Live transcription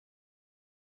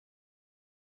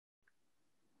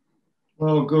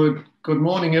Well, good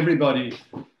morning, everybody.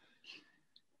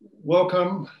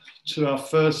 Welcome to our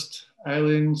first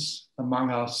Aliens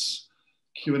Among Us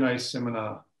Q&A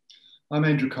seminar. I'm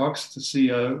Andrew Cox, the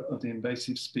CEO of the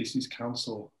Invasive Species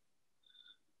Council.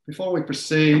 Before we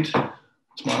proceed,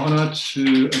 it's my honour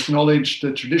to acknowledge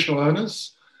the traditional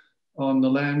owners on the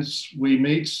lands we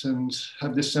meet and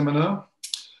have this seminar.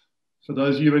 For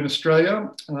those of you in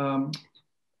Australia,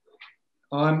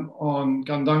 I'm on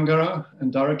Gundungurra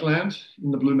and Darug land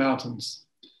in the Blue Mountains.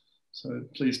 So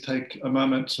please take a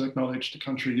moment to acknowledge the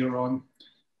country you're on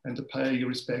and to pay your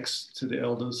respects to the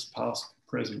elders past,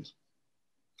 present.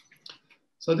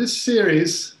 So this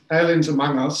series, Aliens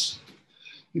Among Us,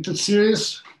 it's a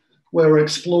series where we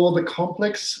explore the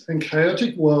complex and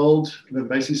chaotic world of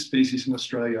invasive species in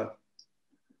Australia.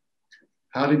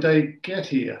 How did they get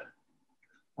here?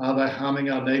 Are they harming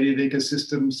our native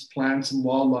ecosystems, plants and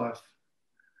wildlife?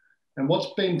 And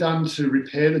what's been done to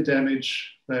repair the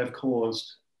damage they have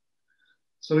caused?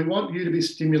 So we want you to be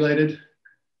stimulated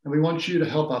and we want you to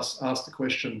help us ask the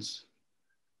questions.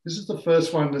 This is the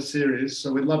first one in the series,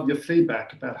 so we'd love your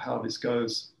feedback about how this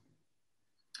goes.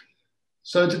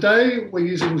 So today we're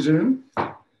using Zoom.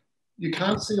 You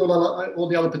can't see all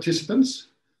the other participants,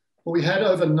 but we had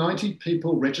over 90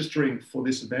 people registering for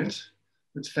this event.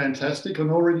 It's fantastic, and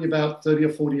already about 30 or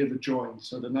 40 have joined,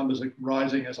 so the numbers are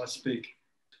rising as I speak.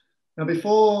 Now,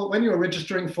 when you were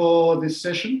registering for this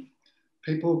session,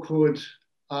 people could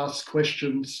ask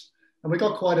questions, and we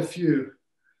got quite a few.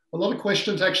 A lot of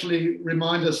questions actually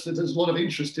remind us that there's a lot of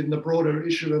interest in the broader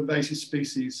issue of invasive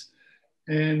species,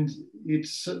 and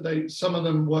some of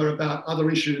them were about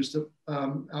other issues that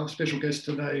our special guest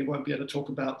today won't be able to talk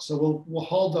about. So we'll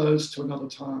hold those to another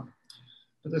time.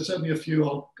 But there's certainly a few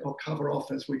I'll cover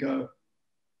off as we go.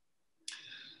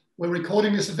 We're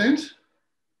recording this event,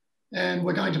 and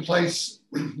we're going to place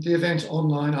the event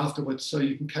online afterwards so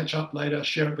you can catch up later,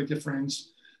 share it with your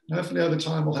friends. And hopefully over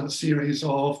time, we'll have a series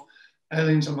of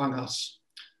Aliens Among Us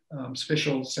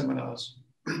special seminars.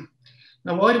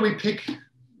 Now, why do we pick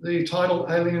the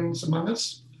title Aliens Among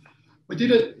Us? We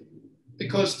did it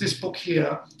because this book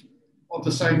here of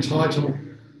the same title,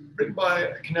 written by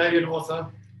a Canadian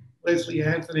author, Leslie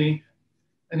Anthony,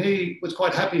 and he was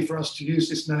quite happy for us to use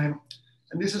this name.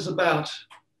 And this is about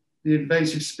the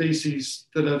invasive species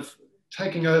that have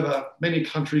taken over many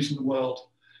countries in the world.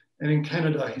 And in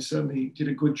Canada, he certainly did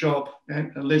a good job,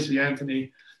 and Leslie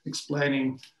Anthony,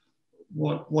 explaining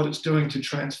what it's doing to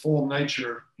transform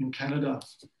nature in Canada.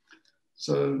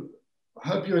 So I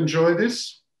hope you enjoy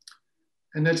this,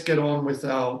 and let's get on with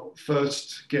our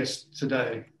first guest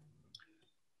today.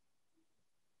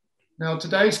 Now,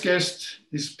 today's guest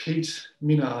is Pete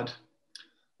Minard.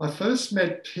 I first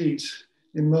met Pete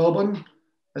in Melbourne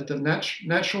at the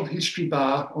Natural History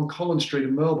Bar on Collins Street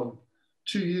in Melbourne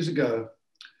 2 years ago.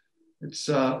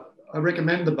 I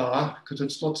recommend the bar because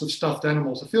it's lots of stuffed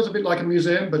animals. It feels a bit like a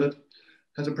museum, but it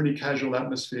has a pretty casual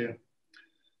atmosphere.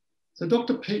 So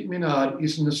Dr. Pete Minard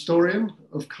is an historian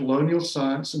of colonial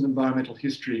science and environmental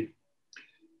history.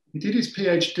 He did his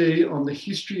PhD on the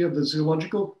history of the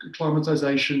zoological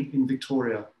acclimatisation in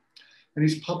Victoria, and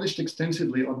he's published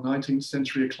extensively on 19th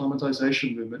century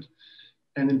acclimatisation movement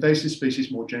and invasive species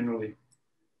more generally.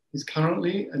 He's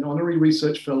currently an honorary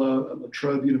research fellow at La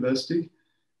Trobe University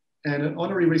and an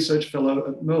honorary research fellow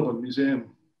at Melbourne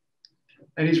Museum.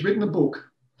 And he's written a book,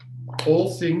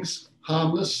 All Things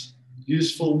Harmless,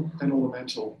 Useful and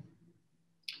Ornamental.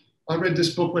 I read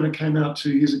this book when it came out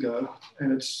 2 years ago,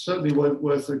 and it's certainly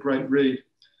worth a great read.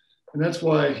 And that's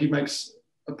why he makes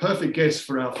a perfect guest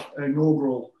for our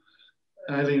inaugural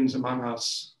Aliens Among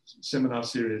Us seminar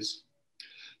series.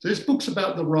 So this book's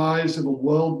about the rise of a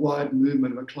worldwide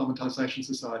movement of acclimatisation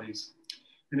societies,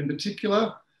 and in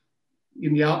particular,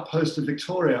 in the outpost of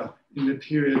Victoria in the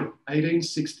period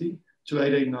 1860 to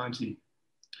 1890.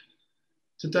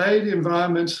 Today, the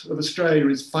environment of Australia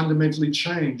is fundamentally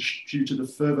changed due to the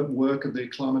fervent work of the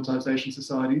acclimatisation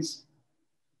societies.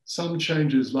 Some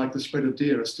changes, like the spread of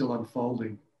deer, are still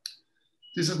unfolding.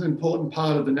 This is an important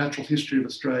part of the natural history of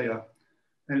Australia,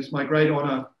 and it's my great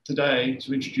honour today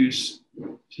to introduce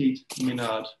Pete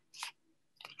Minard.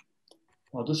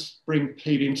 I'll just bring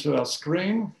Pete into our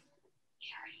screen.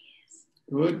 Here he is.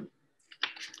 Good.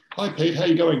 Hi, Pete. How are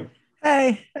you going?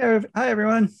 Hey. Hi,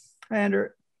 everyone. Hi, Andrew.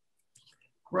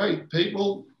 Great, Pete.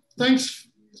 Well, thanks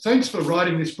for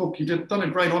writing this book. You've done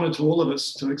a great honour to all of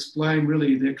us to explain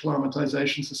really the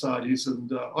acclimatisation societies,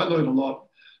 and I learned a lot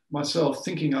myself,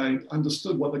 thinking I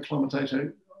understood what the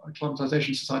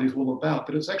acclimatisation societies were all about,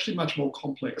 but it's actually much more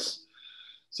complex.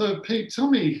 So, Pete, tell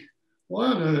me, why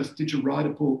on earth did you write a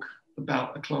book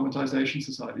about acclimatisation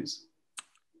societies?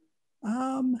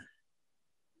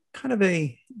 kind of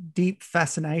a deep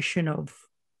fascination of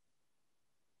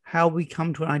how we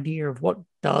come to an idea of what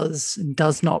does and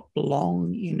does not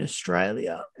belong in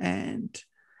Australia, and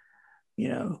you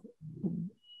know,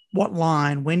 what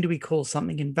line, when do we call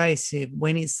something invasive,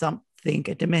 when is something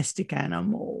a domestic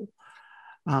animal,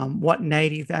 what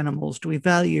native animals do we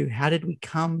value, how did we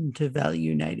come to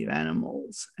value native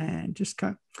animals, and just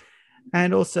kind of,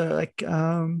 and also like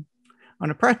on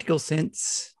a practical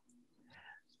sense,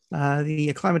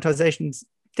 the acclimatisation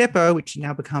depot, which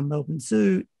now become Melbourne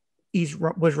Zoo,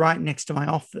 was right next to my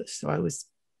office. So I was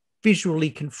visually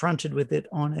confronted with it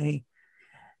on a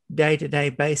day-to-day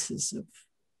basis of,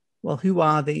 well, who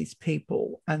are these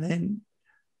people? And then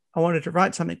I wanted to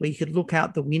write something where you could look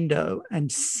out the window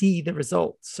and see the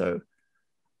results. So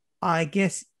I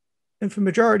guess if a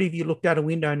majority of you looked out a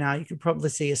window now, you could probably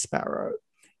see a sparrow.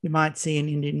 You might see an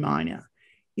Indian myna.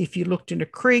 If you looked in a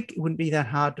creek, it wouldn't be that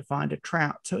hard to find a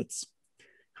trout. So it's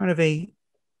kind of a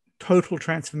total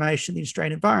transformation in the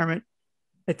Australian environment.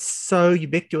 It's so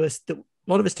ubiquitous that a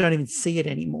lot of us don't even see it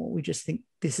anymore. We just think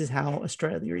this is how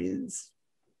Australia is.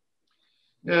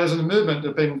 Yeah, as a movement,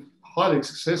 they've been highly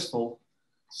successful.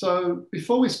 So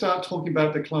before we start talking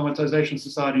about the acclimatisation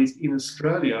societies in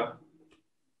Australia,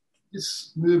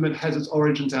 this movement has its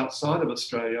origins outside of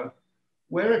Australia.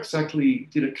 Where exactly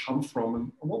did it come from,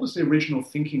 and what was the original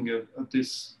thinking of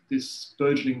this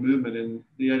burgeoning movement in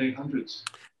the 1800s?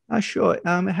 Sure.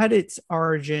 It had its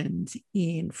origins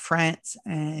in France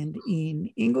and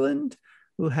in England,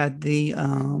 who had the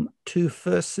two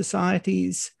first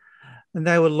societies, and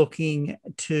they were looking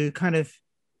to kind of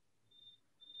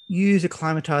use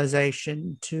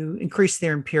acclimatization to increase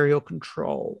their imperial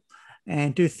control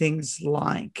and do things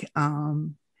like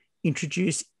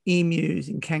introduce emus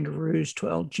and kangaroos to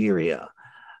Algeria,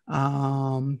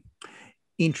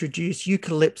 introduce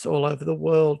eucalypts all over the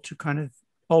world to kind of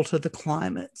alter the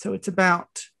climate. So it's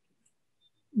about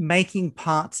making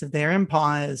parts of their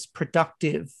empires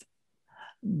productive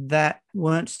that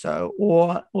weren't so,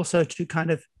 or also to kind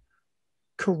of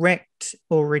correct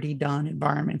already done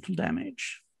environmental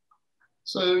damage.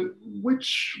 So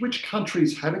which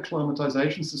countries had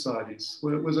acclimatization societies?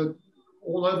 Was it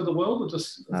all over the world, or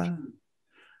just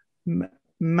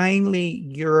mainly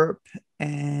Europe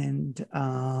and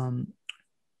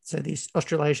so these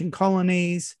Australasian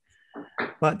colonies,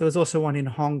 but there was also one in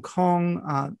Hong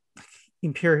Kong,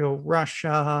 Imperial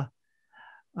Russia,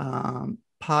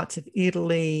 parts of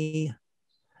Italy,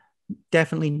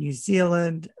 definitely New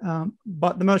Zealand,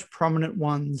 but the most prominent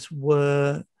ones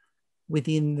were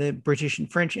within the British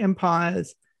and French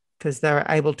empires, because they were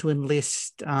able to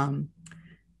enlist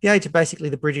the aid of basically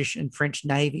the British and French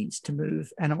navies to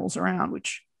move animals around,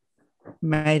 which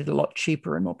made it a lot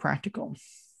cheaper and more practical.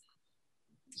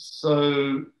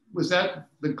 So was that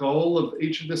the goal of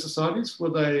each of the societies? Were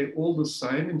they all the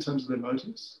same in terms of their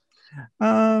motives?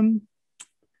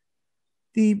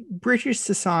 The British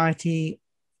Society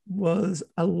was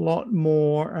a lot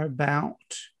more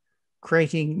about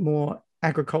creating more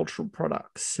agricultural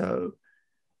products. So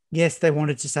yes, they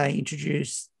wanted to say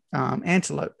introduce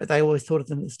antelope, but they always thought of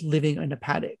them as living in a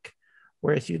paddock.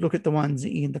 Whereas you look at the ones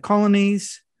in the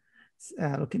colonies,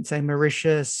 look at, say,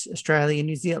 Mauritius, Australia,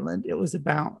 New Zealand, it was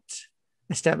about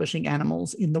establishing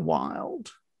animals in the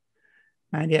wild.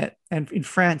 And yet, and in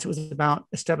France, it was about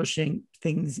establishing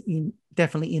things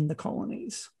definitely in the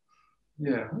colonies.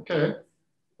 Yeah, okay.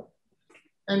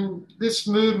 And this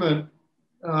movement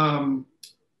started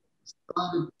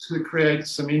to create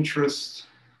some interest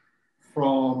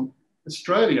from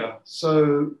Australia.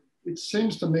 So it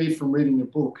seems to me from reading your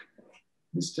book,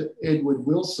 Mr. Edward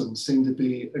Wilson seemed to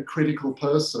be a critical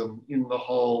person in the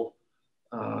whole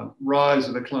rise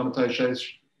of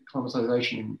acclimatisation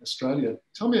in Australia.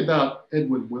 Tell me about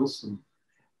Edward Wilson.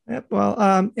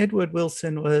 Well, Edward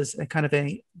Wilson was a kind of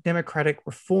a democratic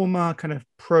reformer, kind of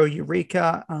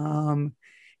pro-Eureka.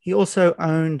 He also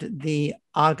owned the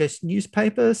Argus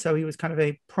newspaper, so he was kind of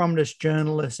a prominent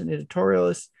journalist and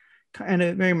editorialist, and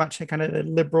very much a kind of a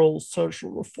liberal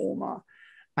social reformer.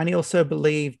 And he also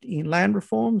believed in land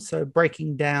reform, so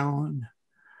breaking down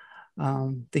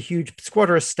the huge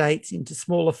squatter estates into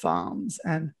smaller farms.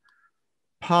 And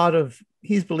part of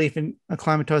his belief in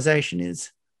acclimatization is,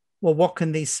 well, what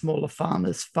can these smaller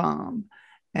farmers farm?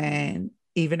 And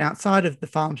even outside of the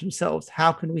farms themselves,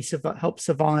 how can we help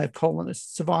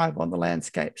colonists survive on the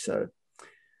landscape? So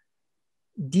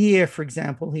deer, for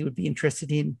example, he would be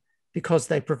interested in because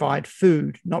they provide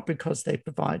food, not because they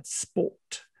provide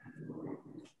sport.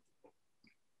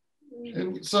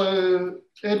 And so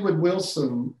Edward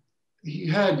Wilson, he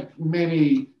had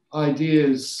many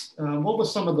ideas. What were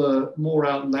some of the more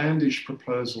outlandish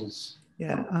proposals?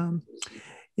 Yeah.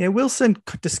 Yeah, Wilson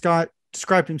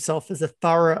described himself as a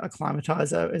thorough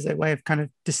acclimatizer as a way of kind of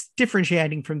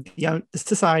differentiating from the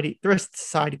society, the rest of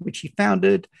society which he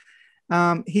founded.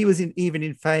 He was even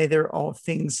in favor of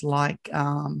things like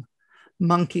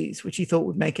monkeys, which he thought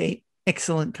would make an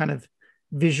excellent kind of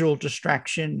visual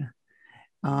distraction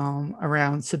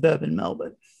around suburban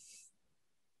Melbourne.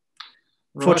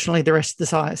 Right. Fortunately, the rest of the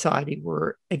society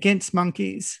were against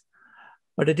monkeys,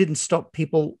 but it didn't stop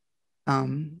people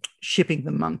shipping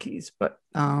the monkeys. But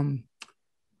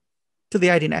to the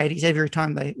 1880s, every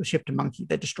time they shipped a monkey,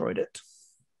 they destroyed it.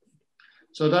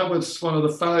 So that was one of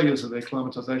the failures of the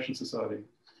Acclimatisation Society.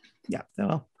 Yeah,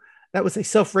 well, that was a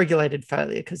self-regulated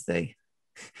failure because they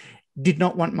did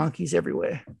not want monkeys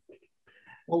everywhere.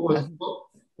 What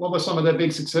were some of their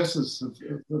big successes?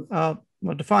 Well,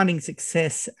 defining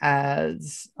success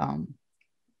as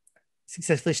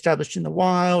successfully established in the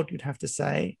wild, you'd have to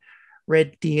say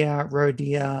red deer, roe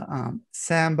deer,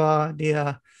 sambar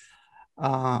deer,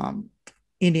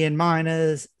 Indian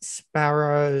miners,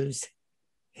 sparrows,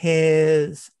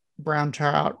 hares, brown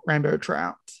trout, rainbow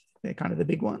trout. They're kind of the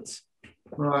big ones.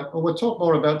 Right. Well, we'll talk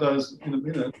more about those in a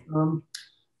minute.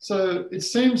 So it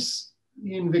seems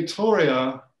in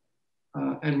Victoria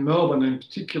and Melbourne in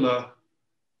particular,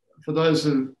 for those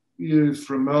of you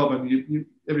from Melbourne,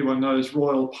 everyone knows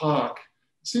Royal Park.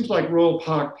 It seems like Royal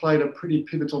Park played a pretty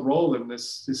pivotal role in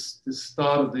this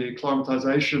start of the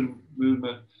acclimatisation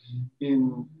movement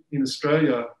in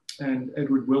Australia and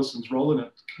Edward Wilson's role in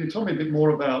it. Can you tell me a bit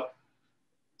more about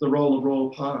the role of Royal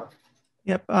Park?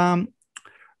 Yep.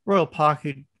 Royal Park,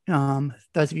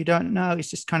 those of you who don't know, is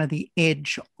just kind of the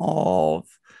edge of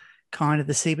kind of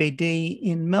the CBD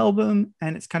in Melbourne,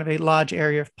 and it's kind of a large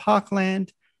area of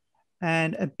parkland.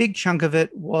 And a big chunk of it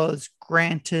was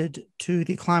granted to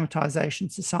the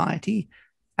Acclimatisation Society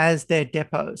as their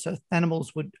depot. So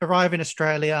animals would arrive in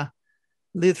Australia,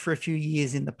 live for a few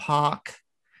years in the park,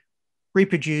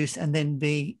 reproduce, and then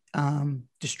be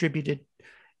distributed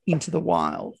into the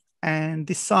wild. And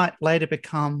this site later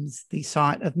becomes the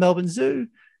site of Melbourne Zoo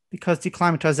because the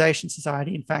Acclimatisation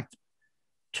Society, in fact,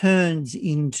 turns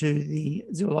into the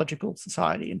Zoological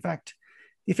Society. In fact,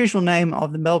 the official name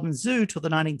of the Melbourne Zoo till the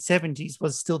 1970s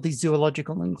was still the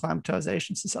Zoological and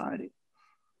Acclimatisation Society.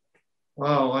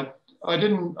 Wow, I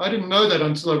didn't know that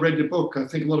until I read your book. I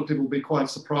think a lot of people will be quite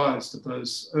surprised at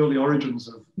those early origins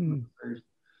of the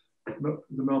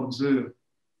Melbourne Zoo.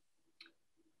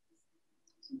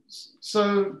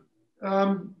 So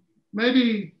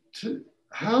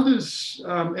how does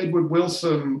Edward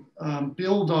Wilson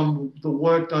build on the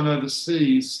work done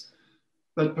overseas,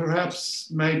 but perhaps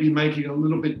maybe making it a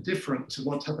little bit different to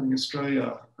what's happening in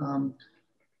Australia?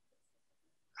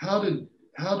 How did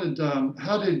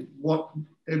what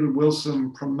Edward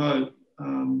Wilson promote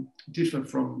differ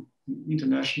from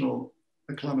international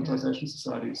acclimatisation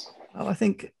societies? Well, I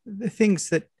think the things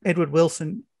that Edward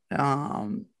Wilson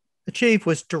achieved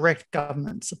was direct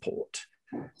government support.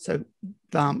 So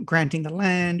granting the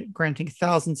land, granting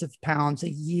thousands of pounds a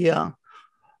year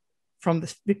from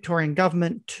the Victorian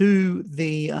government to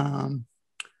the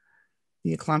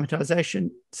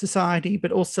Acclimatisation Society,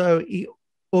 but also he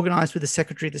organised with the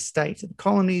Secretary of the State of the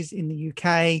Colonies in the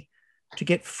UK to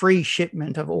get free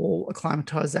shipment of all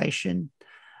Acclimatisation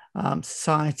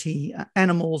Society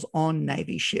animals on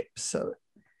Navy ships. So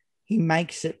he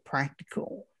makes it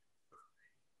practical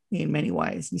in many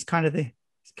ways. He's kind of the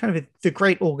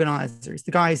great organizer. He's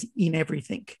the guy who's in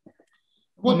everything,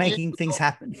 making things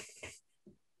happen.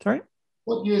 Sorry?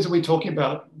 What years are we talking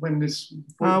about when this?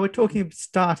 We're talking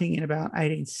starting in about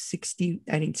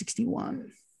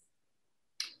 1861.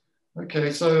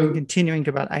 Okay, so and continuing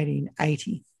to about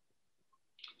 1880.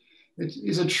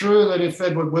 Is it true that if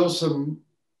Edward Wilson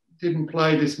didn't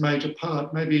play this major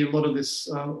part, maybe a lot of these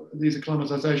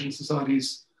acclimatisation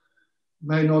societies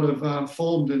may not have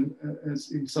formed with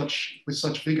such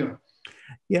vigor?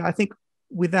 Yeah, I think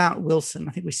without Wilson,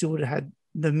 I think we still would have had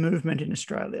the movement in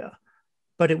Australia,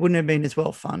 but it wouldn't have been as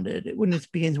well funded. It wouldn't have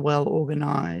been as well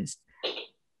organised.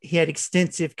 He had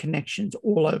extensive connections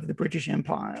all over the British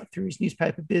Empire through his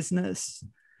newspaper business.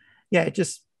 Yeah, it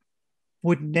just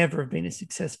would never have been as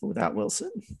successful without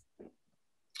Wilson.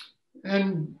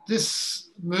 And this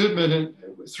movement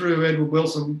through Edward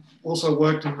Wilson also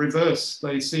worked in reverse.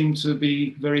 They seem to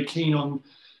be very keen on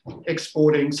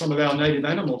exporting some of our native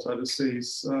animals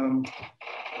overseas.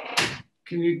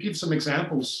 Can you give some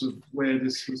examples of where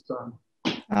this was done?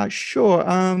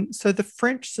 Sure. So the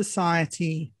French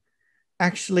Society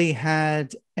actually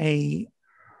had a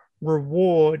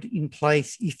reward in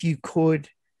place if you could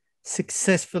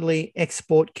successfully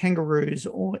export kangaroos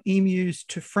or emus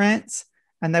to France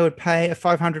and they would pay a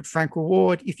 500 franc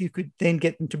reward if you could then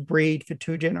get them to breed for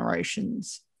 2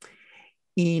 generations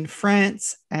in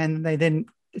France. And they then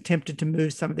attempted to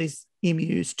move some of these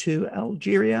emus to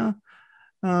Algeria.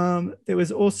 There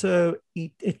was also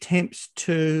attempts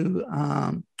to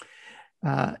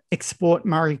export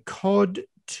Murray cod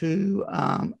to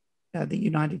the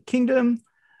United Kingdom,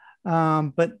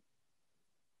 but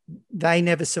they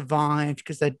never survived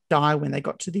because they die when they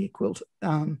got to the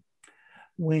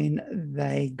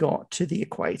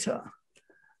equator.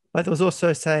 But there was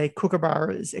also, say,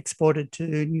 kookaburras exported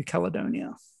to New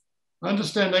Caledonia. I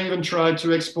understand they even tried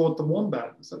to export the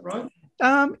wombat. Is that right?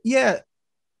 Yeah,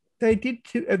 they did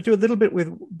do a little bit with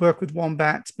work with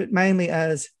wombats, but mainly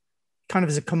as kind of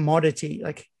as a commodity.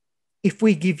 Like, if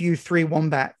we give you 3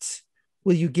 wombats,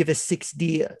 will you give us 6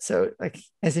 deer? So, like,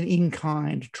 as an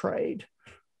in-kind trade.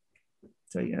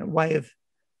 So, a way of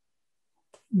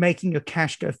making your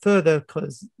cash go further,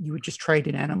 because you would just trade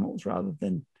in animals rather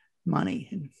than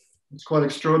money. It's quite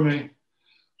extraordinary.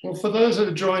 Well, for those that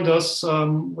have joined us,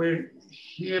 we're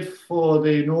here for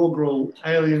the inaugural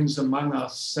Aliens Among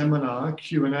Us seminar,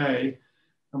 Q&A,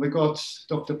 and we've got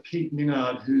Dr. Pete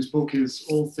Minard, whose book is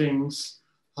All Things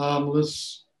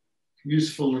Harmless,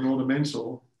 Useful and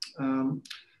Ornamental.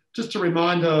 Just a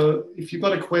reminder, if you've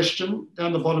got a question,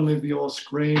 down the bottom of your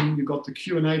screen, you've got the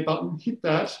Q&A button, hit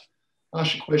that,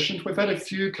 ask your questions. We've had a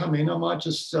few come in. I might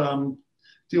just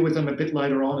deal with them a bit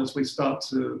later on as we start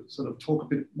to sort of talk a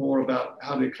bit more about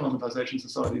how the acclimatisation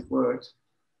societies worked.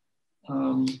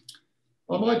 I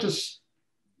might just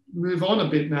move on a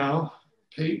bit now,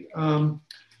 Pete.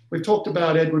 We've talked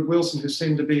about Edward Wilson, who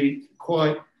seemed to be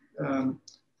quite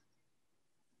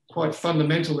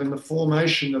fundamental in the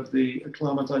formation of the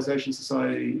acclimatisation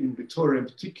society in Victoria in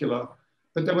particular,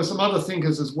 but there were some other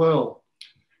thinkers as well.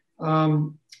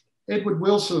 Edward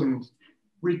Wilson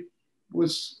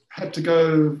had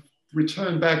to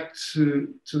return back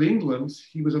to England.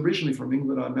 He was originally from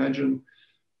England, I imagine,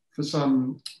 for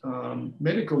some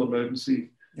medical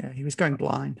emergency. Yeah, he was going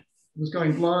blind. He was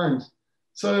going blind.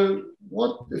 So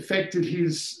what effect did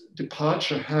his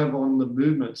departure have on the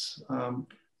movements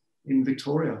in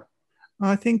Victoria?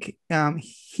 I think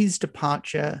his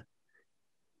departure,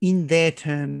 in their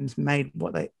terms, made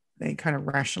what they kind of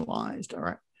rationalized. All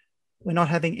right, we're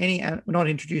not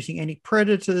introducing any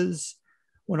predators.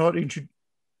 We're not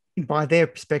by their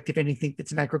perspective, anything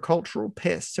that's an agricultural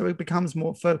pest. So it becomes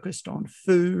more focused on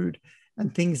food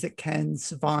and things that can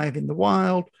survive in the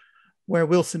wild, where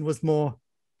Wilson was more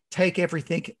take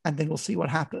everything and then we'll see what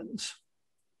happens.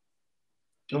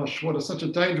 Gosh, such a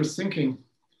dangerous thinking.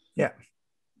 Yeah.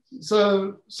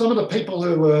 So some of the people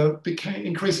who became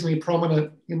increasingly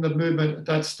prominent in the movement at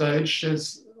that stage,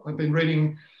 as I've been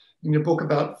reading in your book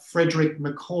about Frederick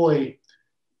McCoy,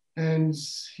 and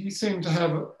he seemed to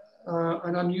have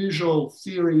an unusual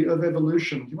theory of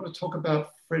evolution. Do you want to talk about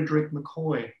Frederick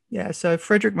McCoy? Yeah, so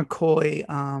Frederick McCoy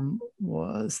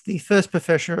was the first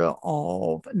professor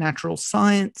of natural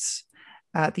science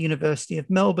at the University of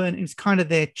Melbourne. He was kind of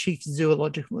their chief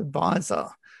zoological advisor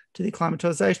to the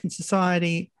Acclimatisation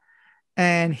Society,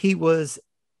 and he was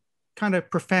kind of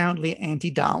profoundly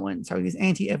anti-Darwin. So he was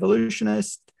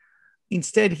anti-evolutionist.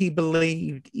 Instead, he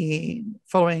believed in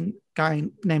following a guy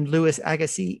named Louis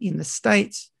Agassiz in the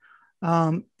States,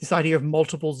 this idea of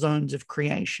multiple zones of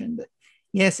creation, that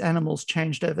yes, animals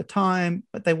changed over time,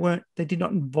 but they did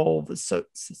not evolve as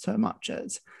so much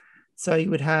as. So you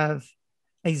would have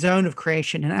a zone of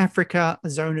creation in Africa, a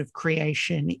zone of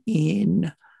creation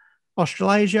in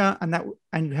Australasia,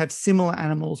 and you have similar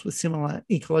animals with similar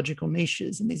ecological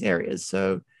niches in these areas.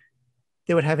 So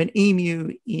they would have an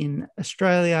emu in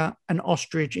Australia, an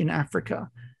ostrich in Africa.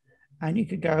 And you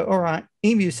could go, all right,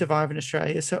 emus survive in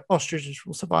Australia, so ostriches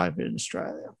will survive in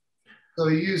Australia. So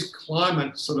he used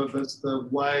climate sort of as the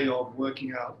way of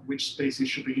working out which species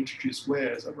should be introduced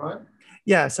where, is that right?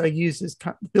 Yeah, so he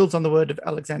builds on the word of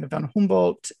Alexander von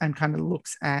Humboldt and kind of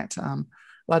looks at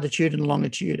latitude and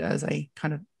longitude as a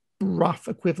kind of rough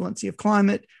equivalency of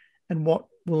climate and what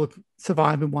will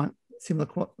survive in one similar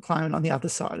climate on the other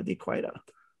side of the equator.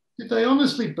 Did they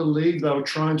honestly believe they were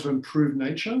trying to improve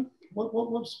nature? What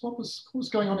was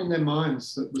going on in their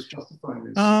minds that was justifying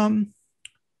this?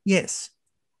 Yes,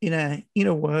 in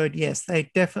a word, yes,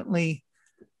 they definitely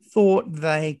thought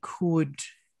they could.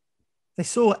 They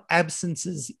saw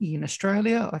absences in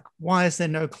Australia, like why is there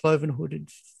no cloven-hooded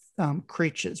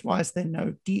creatures? Why is there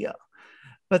no deer?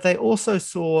 But they also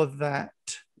saw that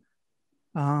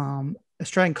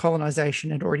Australian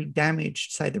colonisation had already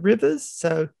damaged, say, the rivers.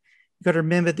 So you've got to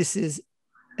remember this is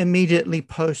immediately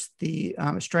post the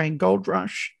Australian gold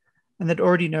rush, and they'd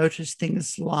already noticed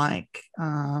things like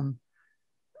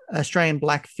Australian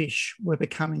blackfish were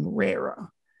becoming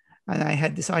rarer. And they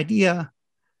had this idea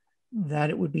that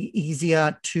it would be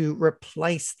easier to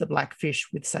replace the blackfish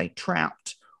with, say,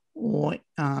 trout or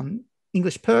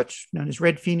English perch, known as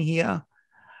redfin here,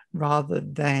 rather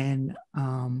than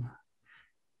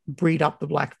breed up the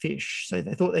blackfish. So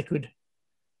they thought they could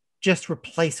just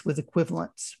replace with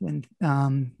equivalents when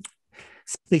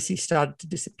species started to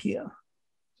disappear.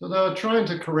 So they were trying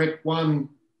to correct one,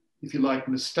 if you like,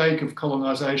 mistake of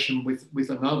colonization with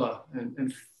another,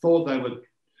 and thought they were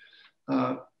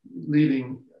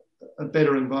leaving a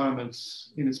better environment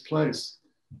in its place.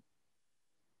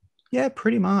 Yeah,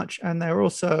 pretty much. And they were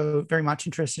also very much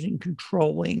interested in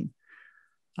controlling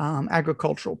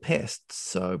agricultural pests.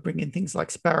 So bringing things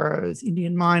like sparrows,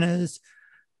 Indian miners,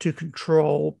 to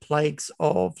control plagues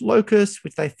of locusts,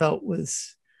 which they felt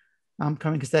was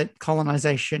coming because that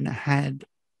colonization had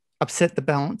upset the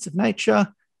balance of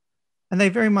nature. And they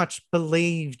very much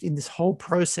believed in this whole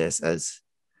process as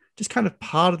just kind of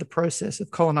part of the process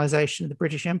of colonization of the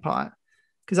British Empire.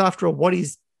 Because after all, what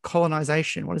is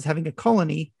colonization? What is having a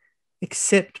colony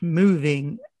except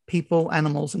moving people,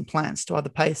 animals, and plants to other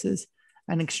places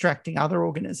and extracting other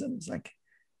organisms? Like,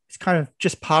 it's kind of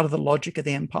just part of the logic of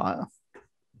the empire.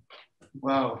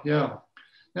 Wow, yeah.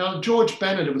 Now, George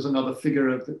Bennett was another figure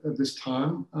of this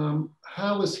time.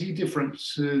 How was he different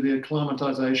to the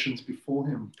acclimatizations before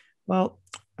him? Well,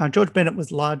 George Bennett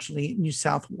was largely New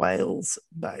South Wales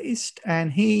based,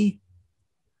 and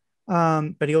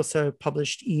but he also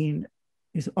published in,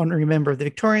 he's an honorary member of the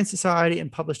Victorian Society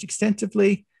and published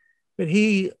extensively, but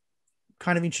he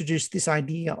kind of introduced this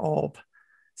idea of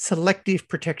selective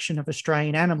protection of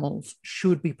Australian animals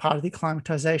should be part of the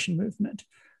acclimatisation movement,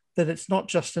 that it's not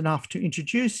just enough to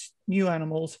introduce new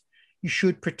animals, you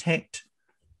should protect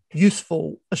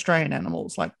useful Australian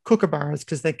animals like kookaburras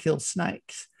because they kill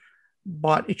snakes.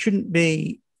 But it shouldn't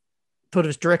be thought of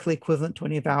as directly equivalent to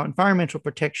any of our environmental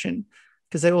protection,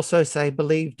 because they also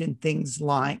believed in things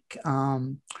like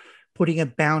putting a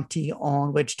bounty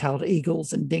on wedge-tailed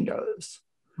eagles and dingoes.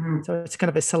 So it's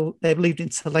kind of they believed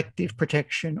in selective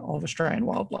protection of Australian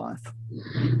wildlife.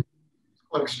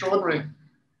 Quite extraordinary.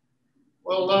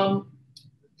 Well,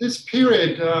 this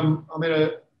period,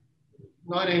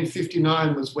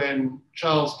 1959 was when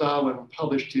Charles Darwin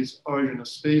published his Origin of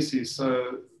Species.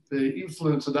 So the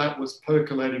influence of that was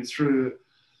percolating through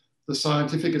the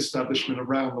scientific establishment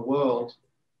around the world.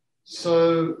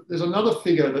 So there's another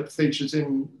figure that features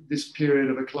in this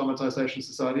period of acclimatisation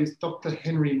societies, Dr.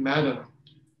 Henry Madden.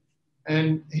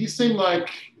 And he seemed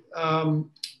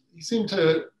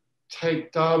to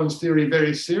take Darwin's theory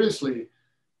very seriously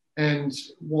and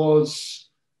was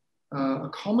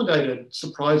accommodated,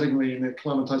 surprisingly, in the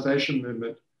acclimatisation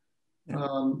movement.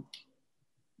 Yeah.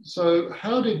 So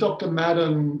how did Dr.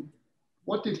 Madden,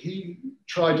 what did he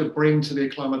try to bring to the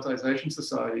acclimatisation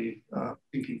society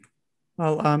thinking?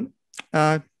 Well,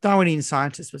 Darwinian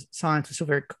science was still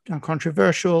very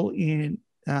controversial in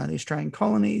the Australian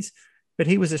colonies, but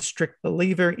he was a strict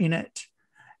believer in it.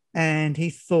 And he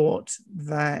thought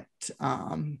that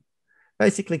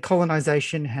basically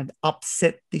colonization had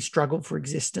upset the struggle for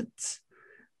existence,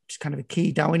 which is kind of a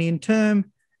key Darwinian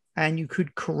term. And you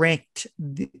could correct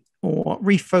or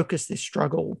refocus this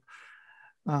struggle,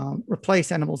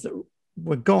 replace animals that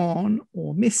were gone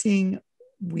or missing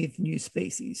with new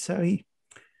species. So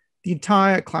the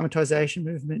entire acclimatization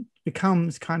movement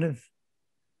becomes kind of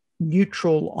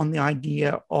neutral on the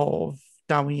idea of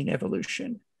Darwinian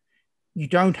evolution. You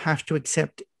don't have to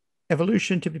accept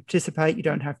evolution to participate. You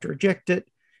don't have to reject it.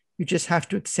 You just have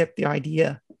to accept the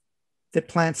idea that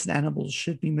plants and animals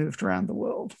should be moved around the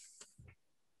world.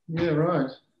 Yeah, right.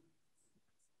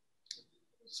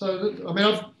 So,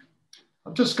 I've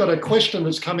just got a question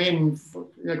that's come in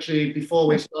actually before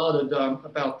we started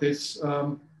about this,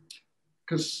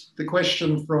 because the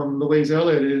question from Louise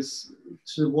Elliott is,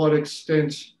 to what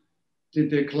extent did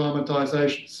the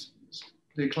acclimatizers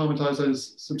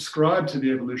subscribe to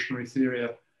the evolutionary theory,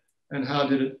 and how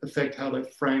did it affect how they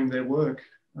framed their work?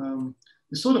 You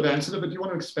sort of answered it, but do you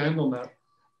want to expand on that?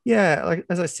 Yeah, like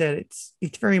as I said, it's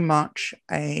very much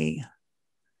they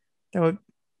were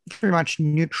very much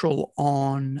neutral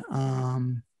on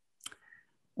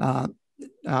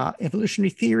evolutionary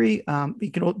theory. But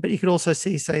you could also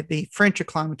see, say, the French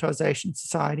Acclimatization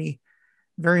Society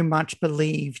very much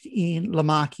believed in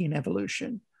Lamarckian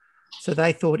evolution. So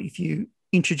they thought if you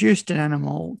introduced an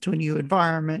animal to a new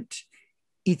environment,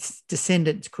 its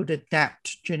descendants could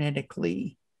adapt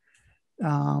genetically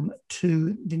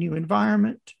to the new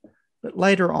environment. But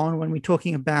later on, when we're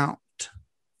talking about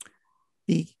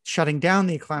the shutting down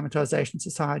the Acclimatization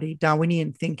Society,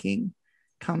 Darwinian thinking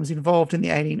comes involved in the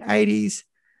 1880s,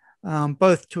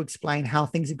 both to explain how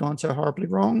things have gone so horribly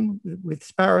wrong with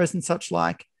sparrows and such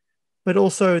like, but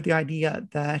also the idea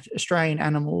that Australian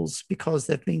animals, because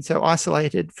they've been so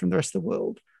isolated from the rest of the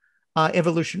world, are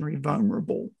evolutionarily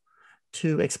vulnerable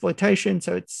to exploitation.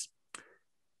 So it's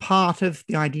part of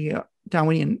the idea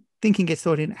Darwinian thinking gets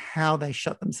thought in how they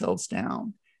shut themselves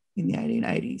down in the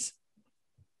 1880s.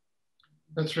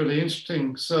 That's really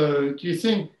interesting. So do you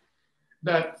think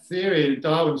that theory,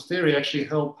 Darwin's theory, actually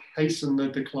helped hasten the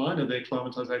decline of the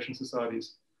acclimatisation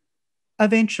societies?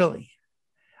 Eventually,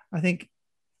 I think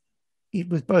it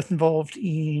was both involved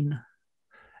in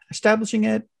establishing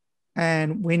it,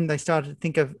 and when they started to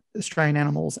think of Australian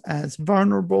animals as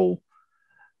vulnerable,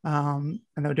 and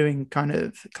they were doing kind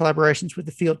of collaborations with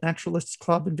the Field Naturalists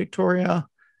Club in Victoria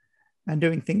and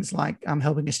doing things like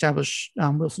helping establish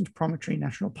Wilson's Promontory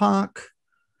National Park.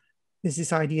 There's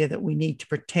this idea that we need to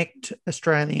protect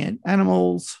Australian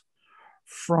animals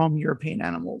from European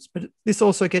animals. But this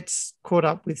also gets caught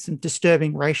up with some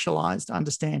disturbing racialized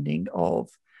understanding of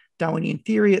Darwinian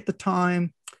theory at the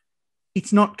time.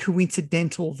 It's not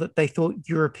coincidental that they thought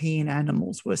European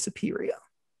animals were superior.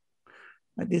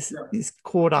 This is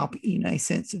caught up in a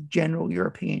sense of general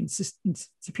European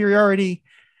superiority,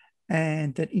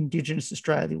 and that Indigenous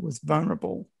Australia was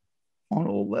vulnerable on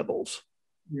all levels.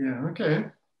 Yeah, okay.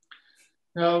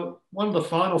 Now, one of the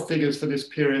final figures for this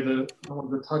period that I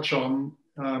wanted to touch on,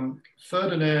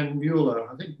 Ferdinand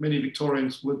Mueller. I think many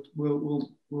Victorians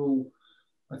will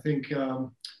I think,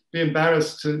 be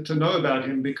embarrassed to know about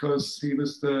him because he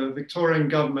was the Victorian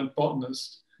government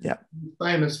botanist. Yeah,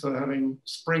 famous for having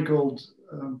sprinkled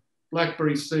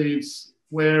blackberry seeds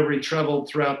wherever he travelled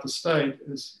throughout the state,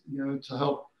 as you know, to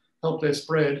help their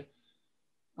spread.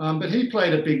 But he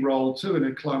played a big role too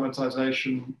in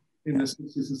acclimatisation in the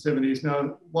 60s and 70s.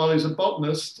 Now, while he's a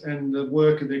botanist and the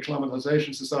work of the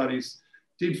acclimatisation societies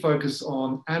did focus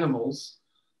on animals,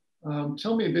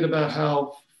 tell me a bit about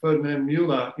how Ferdinand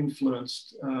Mueller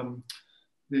influenced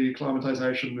the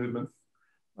acclimatisation movement.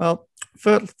 Well,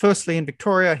 firstly, in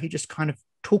Victoria, he just kind of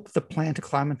took the plant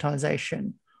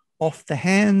acclimatisation off the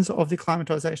hands of the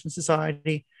Acclimatisation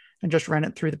Society and just ran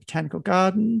it through the botanical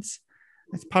gardens.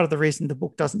 That's part of the reason the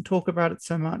book doesn't talk about it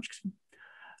so much,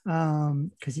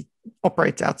 because he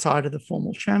operates outside of the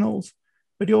formal channels.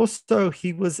 But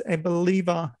he was a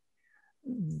believer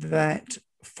that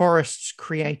forests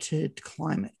created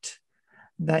climate,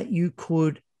 that you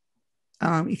could,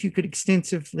 if you could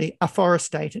extensively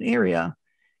afforestate an area,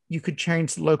 you could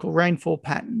change the local rainfall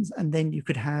patterns, and then you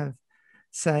could have,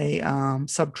 say,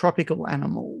 subtropical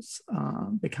animals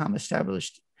become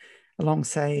established along,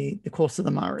 say, the course of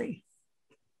the Murray.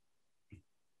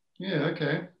 Yeah,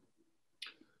 okay.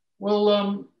 Well,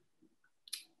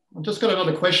 I've just got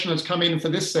another question that's come in for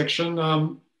this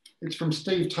section. It's from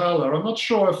Steve Taylor. I'm not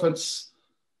sure if it's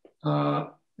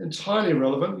entirely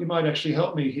relevant. You might actually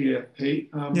help me here,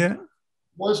 Pete. Yeah.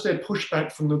 Was there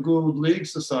pushback from the Gould League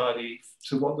Society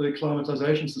to what the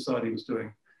Acclimatisation Society was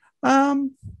doing?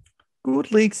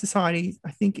 Gould League Society,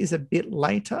 I think, is a bit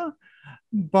later,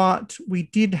 but we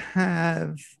did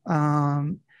have a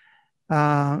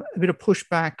bit of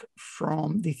pushback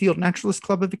from the Field Naturalist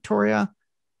Club of Victoria,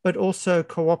 but also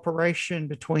cooperation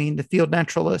between the Field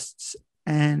Naturalists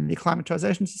and the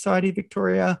Acclimatisation Society of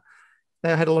Victoria.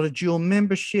 They had a lot of dual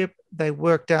membership. They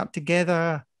worked out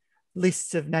together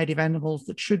lists of native animals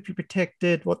that should be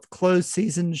protected, what the closed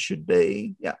seasons should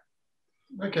be. Yeah.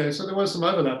 Okay, so there was some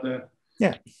overlap there.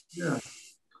 Yeah. Yeah.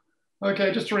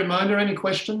 Okay, just a reminder, any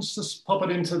questions, just pop it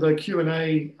into the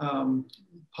Q&A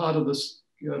part of this,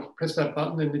 press that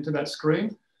button and into that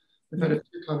screen. We've had a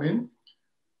few come in.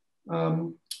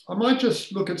 I might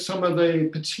just look at some of the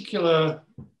particular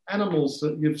animals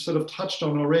that you've sort of touched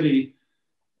on already.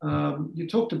 You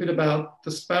talked a bit about the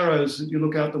sparrows that you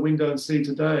look out the window and see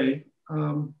today.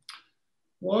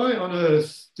 Why on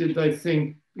earth did they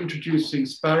think introducing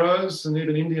sparrows and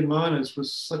even Indian miners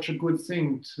was such a good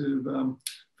thing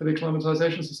for the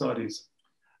acclimatisation societies?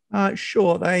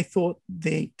 Sure, they thought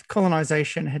the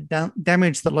colonisation had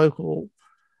damaged the local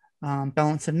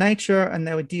balance of nature, and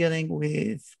they were dealing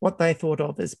with what they thought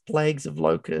of as plagues of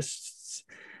locusts,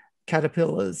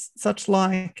 caterpillars, such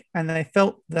like, and they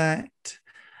felt that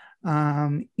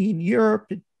in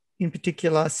Europe, in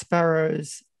particular,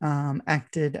 sparrows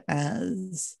acted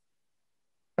as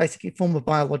basically a form of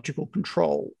biological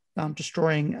control,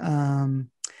 destroying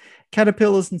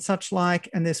caterpillars and such like.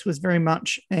 And this was very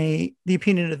much the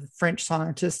opinion of the French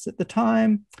scientists at the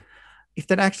time. If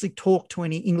they'd actually talked to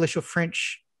any English or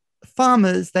French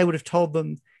farmers, they would have told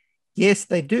them, yes,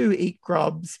 they do eat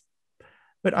grubs,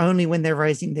 but only when they're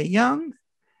raising their young.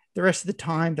 The rest of the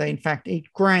time, they in fact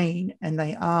eat grain, and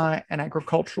they are an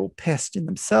agricultural pest in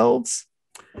themselves.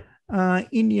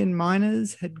 Indian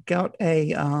miners had got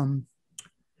a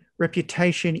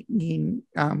reputation in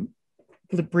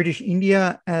the British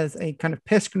India as a kind of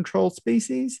pest control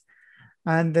species,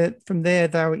 and that from there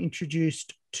they were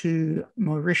introduced to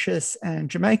Mauritius and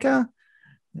Jamaica,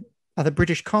 other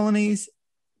British colonies,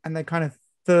 and they kind of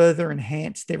further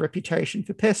enhanced their reputation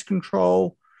for pest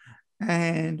control.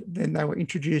 And then they were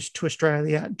introduced to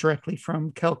Australia directly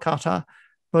from Calcutta,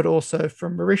 but also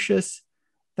from Mauritius.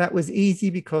 That was easy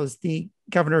because the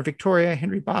governor of Victoria,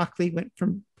 Henry Barclay, went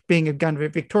from being a governor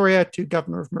of Victoria to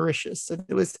governor of Mauritius. So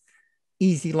there was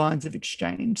easy lines of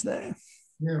exchange there.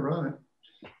 Yeah, right.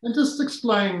 And just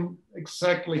explain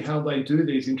exactly how they do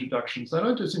these introductions. They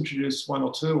don't just introduce one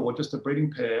or two or just a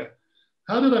breeding pair.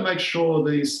 How do they make sure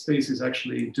these species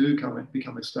actually do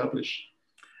become established?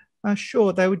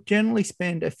 Sure, they would generally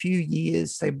spend a few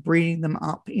years, say, breeding them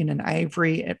up in an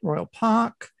aviary at Royal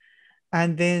Park,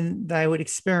 and then they would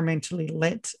experimentally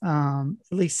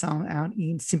release some out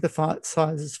in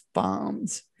sympathizers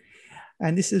farms.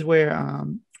 And this is where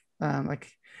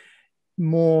like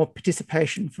more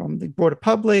participation from the broader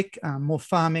public, more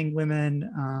farming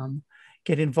women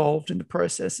get involved in the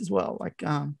process as well. Like,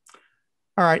 all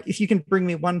right, if you can bring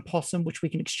me one possum, which we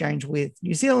can exchange with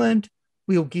New Zealand,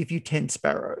 we'll give you 10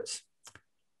 sparrows.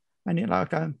 And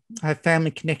like I have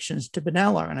family connections to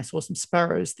Benalla, and I saw some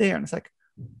sparrows there, and it's like,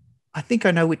 I think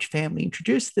I know which family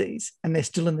introduced these, and they're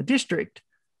still in the district.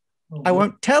 Oh, I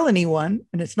won't tell anyone,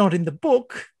 and it's not in the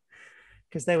book,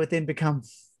 because they would then become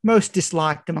most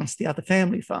disliked amongst the other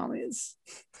family farmers.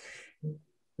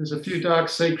 There's a few dark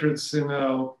secrets in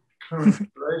our current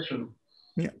situation.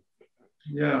 Yeah.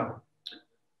 Yeah.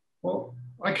 Well,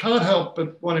 I can't help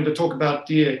but wanting to talk about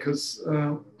deer because,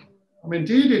 deer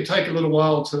did take a little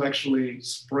while to actually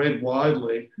spread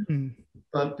widely,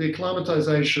 but the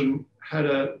acclimatisation had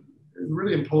a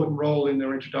really important role in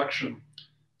their introduction.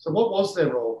 So what was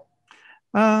their role?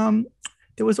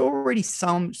 There was already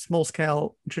some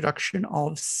small-scale introduction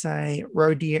of, say,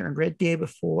 roe deer and red deer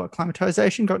before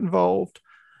acclimatisation got involved,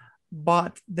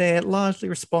 but they're largely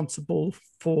responsible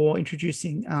for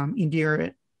introducing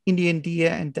Indian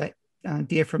deer and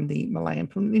deer from the Malayan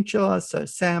Peninsula, so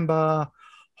sambar,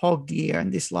 hog deer,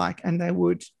 and this like, and they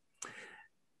would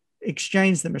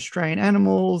exchange them as strain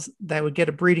animals. They would get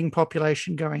a breeding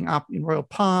population going up in Royal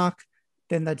Park,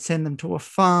 then they'd send them to a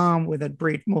farm where they'd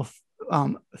breed more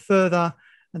further,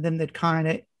 and then they'd kind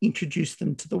of introduce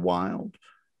them to the wild,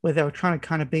 where they were trying to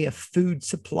kind of be a food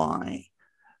supply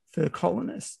for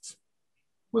colonists.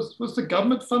 Was the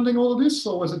government funding all of this,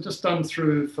 or was it just done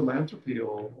through philanthropy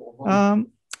or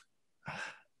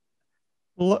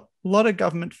a lot of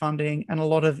government funding and a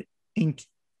lot of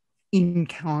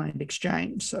in-kind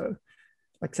exchange. So,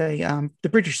 like say, the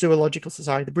British Zoological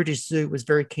Society, the British Zoo was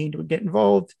very keen to get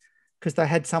involved because they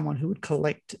had someone who would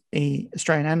collect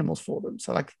Australian animals for them.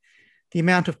 So, like the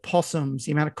amount of possums,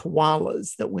 the amount of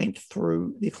koalas that went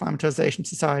through the Acclimatisation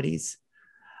Society's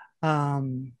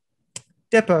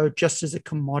depot just as a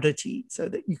commodity, so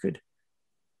that you could,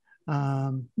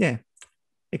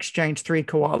 exchange 3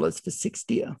 koalas for 6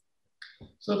 deer.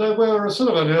 So they were a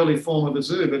sort of an early form of a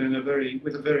zoo, but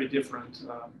with a very different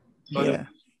motive.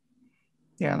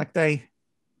 Yeah, like they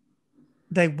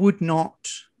would not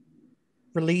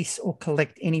release or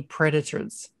collect any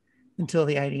predators until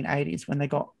the 1880s, when they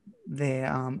got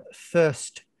their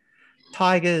first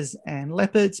tigers and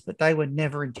leopards, but they were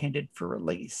never intended for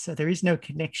release. So there is no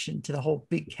connection to the whole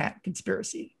big cat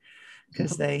conspiracy,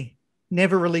 because they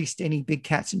never released any big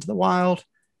cats into the wild.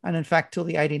 And in fact, till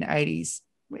the 1880s,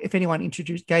 if anyone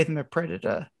gave them a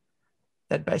predator,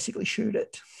 they'd basically shoot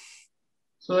it.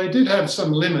 So they did have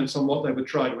some limits on what they would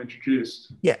try to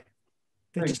introduce. Yeah,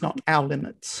 they're just not our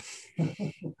limits.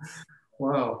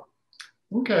 Wow.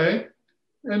 Okay.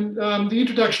 And the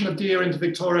introduction of deer into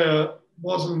Victoria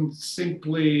wasn't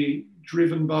simply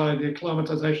driven by the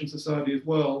Acclimatisation Society as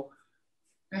well.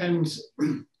 And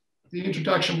the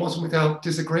introduction wasn't without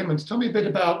disagreements. Tell me a bit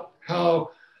about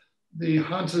how the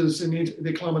hunters and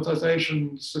the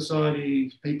Acclimatisation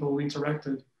Society people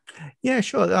interacted. Yeah,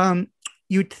 sure.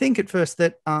 You'd think at first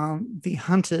that the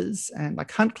hunters and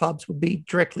like hunt clubs would be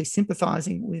directly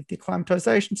sympathising with the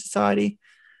Acclimatisation Society,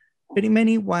 but in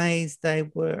many ways they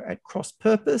were at cross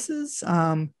purposes.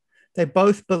 They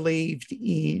both believed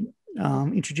in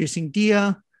introducing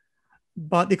deer,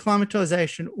 but the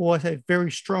acclimatisation also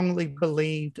very strongly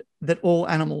believed that all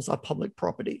animals are public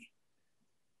property,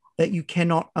 that you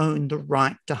cannot own the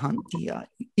right to hunt deer.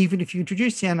 Even if you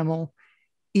introduce the animal,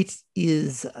 it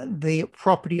is the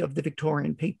property of the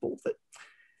Victorian people.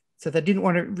 So they didn't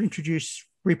want to introduce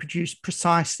reproduce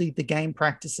precisely the game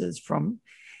practices from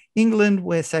England,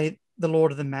 where, say, the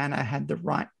Lord of the Manor had the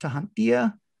right to hunt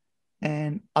deer,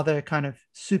 and other kind of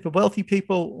super wealthy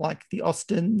people like the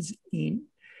Austins in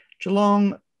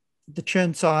Geelong, the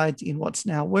Churnsides in what's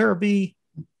now Werribee,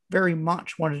 very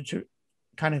much wanted to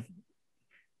kind of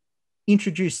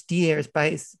introduce deer as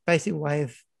basic way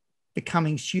of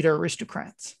becoming pseudo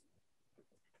aristocrats.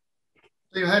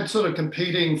 So you had sort of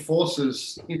competing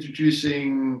forces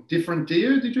introducing different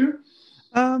deer, did you?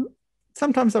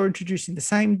 Sometimes they were introducing the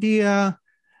same deer.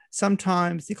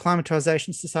 Sometimes the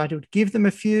Acclimatisation Society would give them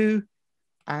a few,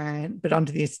 but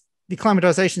under the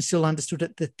Acclimatisation still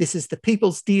understood that this is the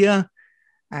people's deer,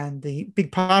 and the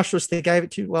big pastoralists they gave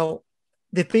it to, well,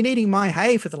 they've been eating my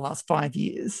hay for the last 5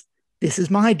 years. This is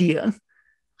my deer.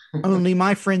 Only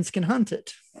my friends can hunt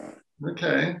it.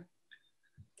 Okay.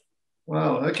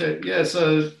 Wow. Okay. Yeah.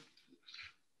 So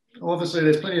obviously,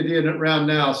 there's plenty of deer around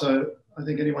now. So I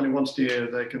think anyone who wants deer,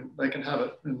 they can have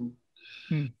it. And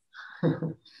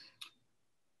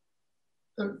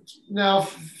now,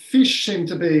 fish seem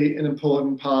to be an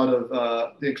important part of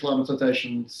the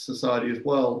Acclimatisation Society as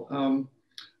well.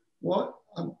 What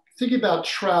I'm thinking about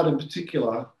trout in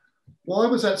particular. Why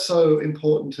was that so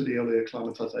important to the early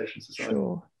Acclimatisation Society?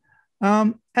 Sure.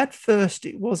 At first,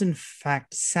 it was in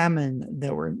fact salmon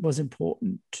that was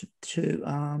important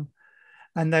to,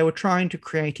 and they were trying to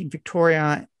create in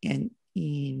Victoria and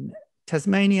in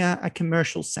Tasmania a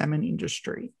commercial salmon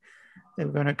industry. They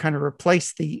were going to kind of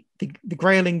replace the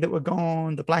grayling that were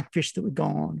gone, the blackfish that were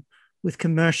gone, with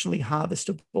commercially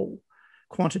harvestable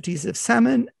quantities of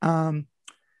salmon.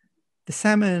 The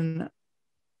salmon,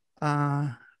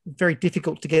 very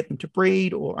difficult to get them to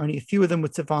breed, or only a few of them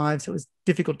would survive. So it was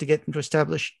difficult to get them to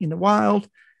establish in the wild.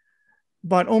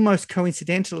 But almost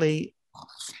coincidentally,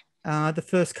 the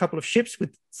first couple of ships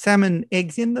with salmon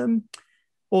eggs in them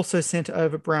also sent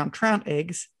over brown trout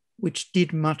eggs, which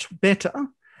did much better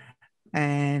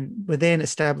and were then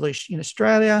established in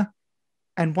Australia.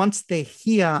 And once they're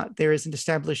here, there is an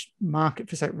established market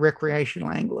for, say, recreational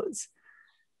anglers.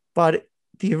 But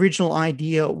the original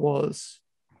idea was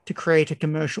to create a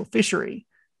commercial fishery.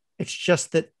 It's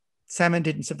just that salmon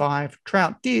didn't survive,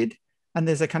 trout did, and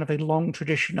there's a kind of a long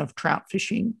tradition of trout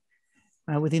fishing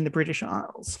within the British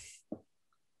Isles.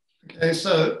 Okay,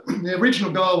 so the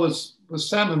original goal was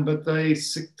salmon, but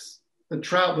the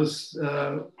trout was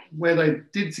where they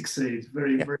did succeed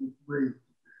very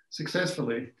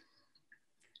successfully.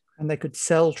 And they could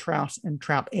sell trout and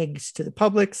trout eggs to the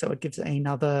public, so it gives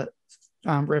another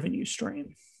revenue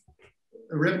stream.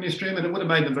 A revenue stream, and it would have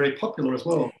made them very popular as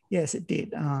well. Yes, it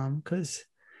did, because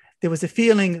there was a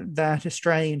feeling that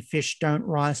Australian fish don't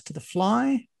rise to the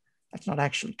fly. That's not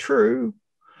actually true,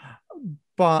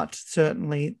 but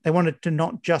certainly they wanted to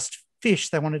not just fish,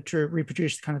 they wanted to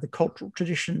reproduce kind of the cultural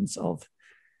traditions of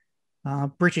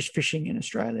British fishing in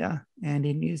Australia and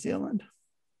in New Zealand.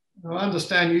 I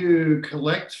understand you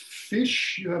collect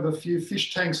fish. You have a few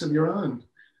fish tanks of your own.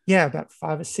 Yeah, about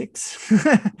 5 or 6.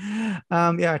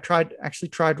 I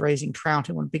tried raising trout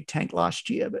in one big tank last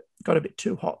year, but got a bit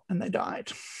too hot and they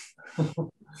died.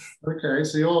 Okay,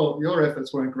 so your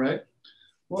efforts weren't great.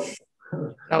 What?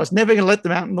 I was never going to let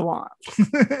them out in the wild.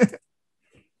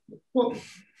 What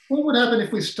would happen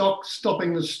if we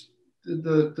stopping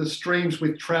the streams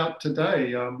with trout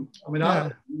today? Are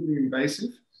they really invasive?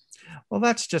 Well,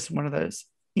 that's just one of those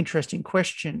interesting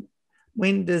questions.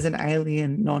 When does an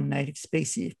alien non-native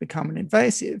species become an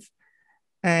invasive?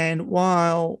 And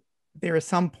while there are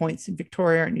some points in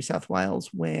Victoria and New South Wales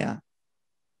where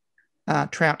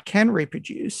trout can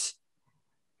reproduce,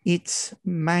 it's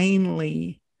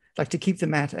mainly like to keep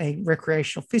them at a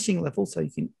recreational fishing level so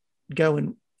you can go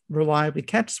and reliably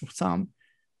catch some.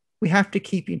 We have to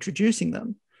keep introducing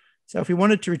them. So if we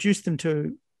wanted to reduce them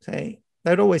to, say,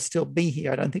 they'd always still be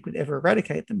here. I don't think we'd ever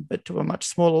eradicate them, but to a much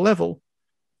smaller level,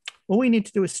 all we need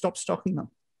to do is stop stocking them.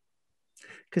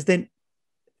 Because then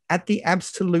at the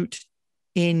absolute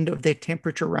end of their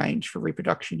temperature range for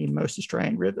reproduction in most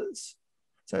Australian rivers.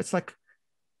 So it's like,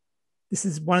 this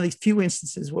is one of these few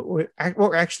instances what we're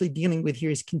actually dealing with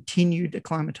here is continued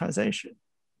acclimatization.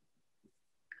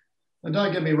 And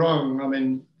don't get me wrong, I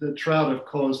mean, the trout have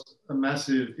caused a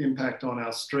massive impact on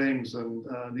our streams and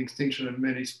the extinction of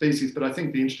many species. But I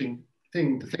think the interesting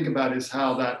thing to think about is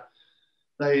how that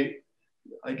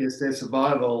I guess their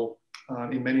survival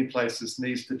in many places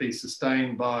needs to be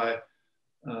sustained by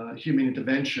human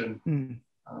intervention. You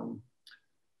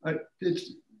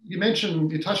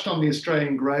touched on the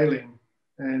Australian grayling,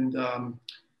 and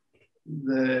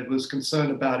there was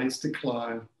concern about its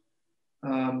decline.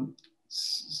 And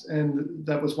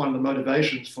that was one of the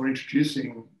motivations for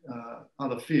introducing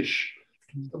other fish.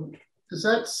 Does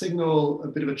that signal a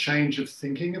bit of a change of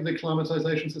thinking of the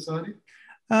Acclimatisation Society?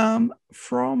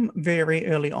 From very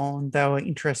early on, they were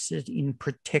interested in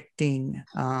protecting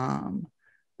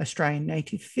Australian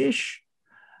native fish.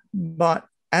 But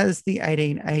as the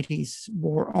 1880s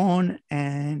wore on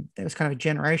and there was kind of a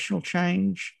generational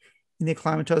change in the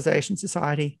Acclimatisation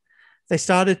Society, they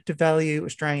started to value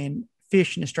Australian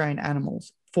fish and Australian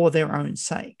animals for their own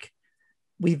sake.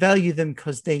 We value them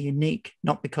because they're unique,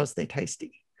 not because they're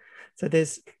tasty. So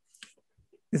there's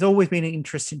always been an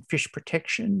interest in fish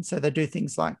protection. So they do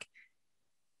things like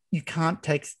you can't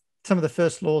take some of the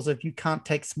first laws of you can't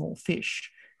take small fish.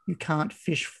 You can't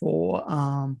fish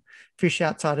for fish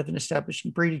outside of an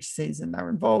established breeding season they're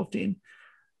involved in.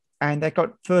 And that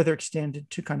got further extended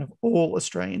to kind of all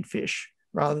Australian fish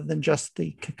rather than just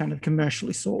the kind of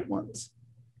commercially sought ones.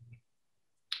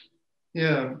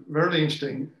 Yeah, very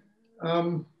interesting.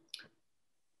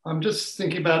 I'm just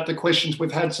thinking about the questions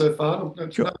we've had so far.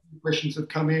 Sure. No questions have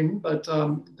come in, but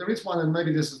there is one, and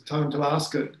maybe this is the time to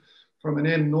ask it, from an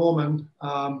M. Norman.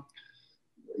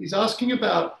 He's asking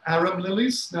about arum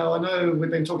lilies. Now, I know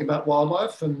we've been talking about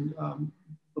wildlife, and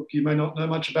look, you may not know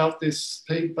much about this,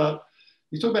 Pete, but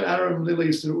he's talking about arum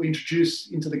lilies that we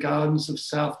introduced into the gardens of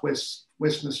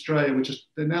Western Australia, which is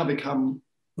they've now become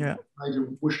a major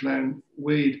bushland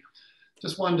weed.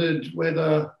 Just wondered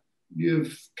whether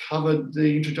you've covered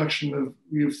the introduction of,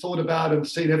 you've thought about and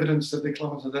seen evidence of the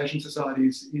acclimatisation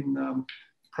societies in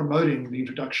promoting the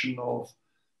introduction of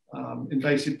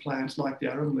invasive plants like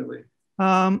the arum lily.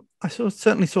 I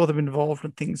certainly saw them involved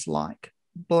with things like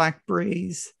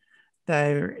blackberries.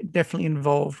 They're definitely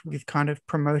involved with kind of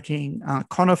promoting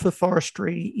conifer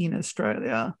forestry in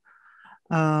Australia.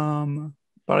 But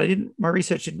my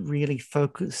research didn't really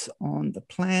focus on the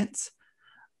plants.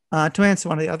 To answer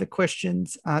one of the other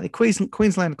questions, the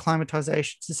Queensland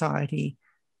Acclimatisation Society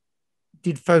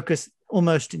did focus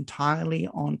almost entirely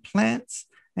on plants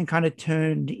and kind of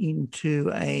turned into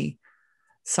a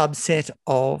subset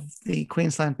of the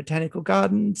Queensland Botanical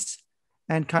Gardens.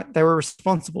 And they were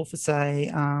responsible for,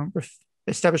 say,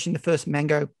 establishing the first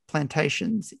mango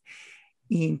plantations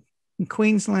in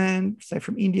Queensland, say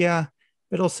from India,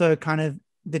 but also kind of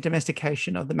the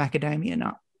domestication of the macadamia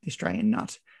nut, the Australian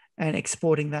nut, and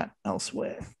exporting that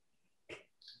elsewhere.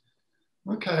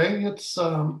 Okay, it's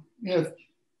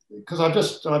because I've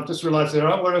just realised there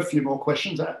were a few more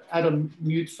questions. Adam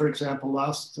Mute, for example,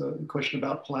 asked a question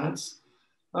about plants.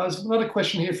 There's another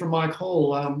question here from Mike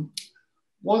Hall.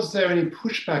 Was there any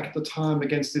pushback at the time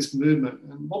against this movement,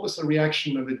 and what was the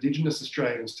reaction of Indigenous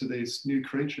Australians to these new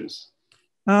creatures?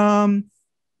 Pushback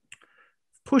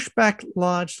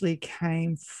largely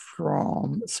came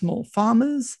from small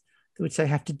farmers who would say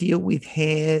have to deal with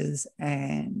hares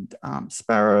and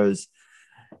sparrows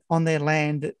on their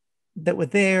land that were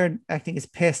there and acting as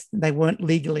pests. They weren't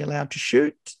legally allowed to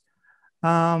shoot.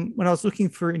 When I was looking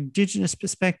for Indigenous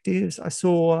perspectives, I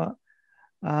saw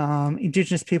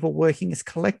Indigenous people working as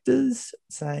collectors.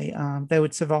 Say they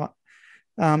would supply,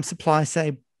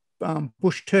 say,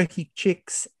 bush turkey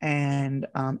chicks and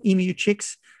emu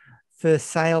chicks for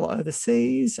sale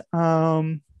overseas.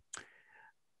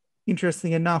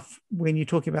 Interestingly enough, when you're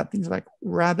talking about things like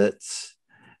rabbits,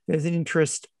 there's an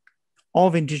interest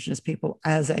of Indigenous people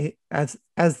as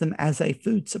them as a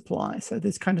food supply. So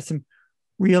there's kind of some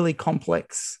really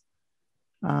complex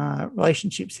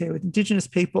relationships here with Indigenous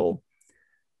people.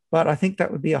 But I think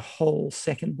that would be a whole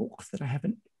second book that I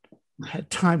haven't had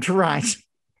time to write.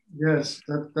 Yes,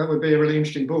 that would be a really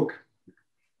interesting book.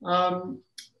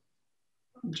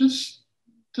 Just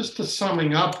to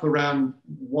summing up around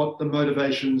what the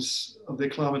motivations of the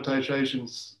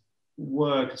acclimatizations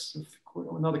were, because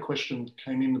another question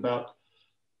came in about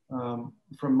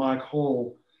from Mike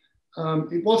Hall.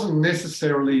 It wasn't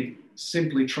necessarily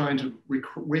simply trying to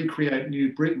recreate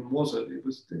New Britain, was it?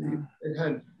 It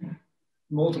had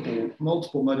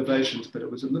multiple motivations, but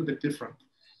it was a little bit different.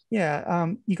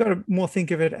 Yeah, you got to more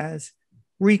think of it as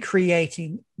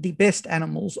recreating the best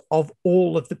animals of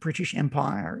all of the British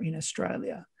Empire in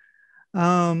Australia.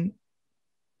 A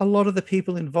lot of the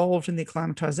people involved in the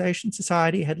Acclimatisation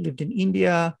Society had lived in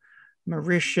India,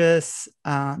 Mauritius,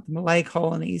 the Malay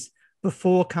colonies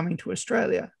before coming to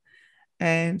Australia.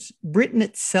 And Britain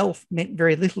itself meant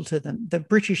very little to them. The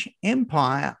British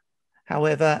Empire,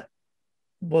 however,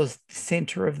 was the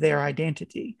centre of their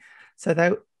identity.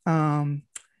 So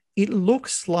it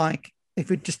looks like, if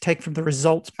we just take from the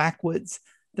results backwards,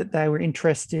 that they were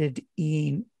interested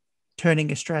in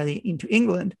turning Australia into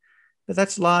England, but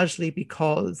that's largely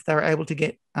because they were able to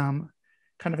get kind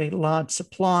of a large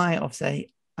supply of,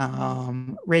 say,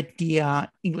 red deer,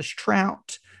 English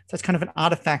trout. So it's kind of an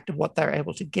artifact of what they were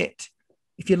able to get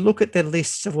if you look at their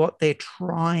lists of what they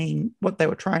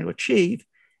were trying to achieve,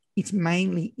 it's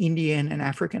mainly Indian and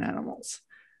African animals.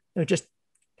 They just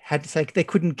had to say they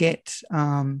couldn't get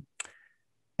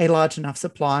a large enough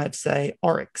supply of, say,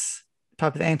 oryx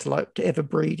type of antelope to ever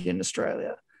breed in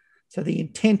Australia. So the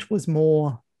intent was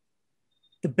more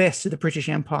the best of the British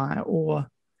Empire, or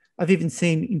I've even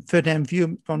seen in Ferdinand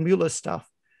von Muller's stuff,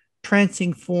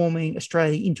 transforming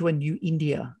Australia into a new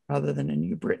India rather than a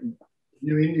new Britain.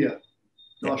 New India.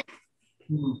 Gosh.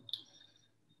 Yeah.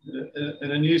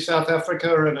 And a new South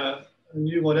Africa and a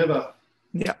new whatever.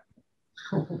 Yeah.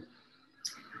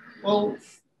 Well,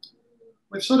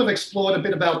 we've sort of explored a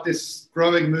bit about this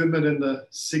growing movement in the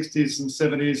 60s and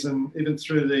 70s and even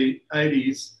through the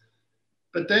 80s.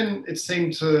 But then it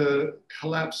seemed to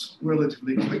collapse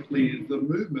relatively quickly, the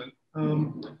movement.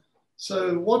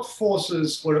 So what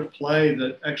forces were at play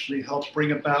that actually helped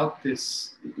bring about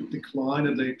this decline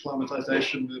of the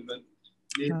acclimatisation movement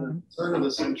near the turn of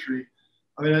the century?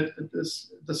 I mean, at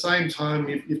the same time,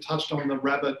 you've touched on the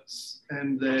rabbits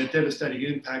and their devastating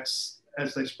impacts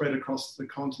as they spread across the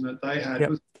continent they had.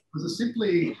 Yep. Was it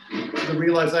simply the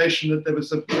realisation that there was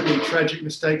some pretty tragic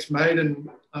mistakes made and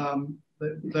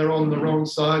they're on the wrong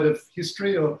side of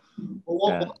history, or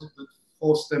what was it that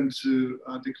forced them to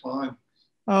decline?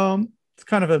 It's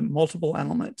kind of a multiple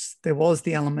elements. There was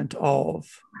the element of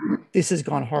this has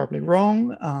gone horribly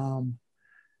wrong,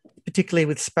 particularly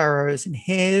with sparrows and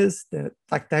hares.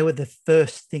 They were the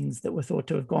first things that were thought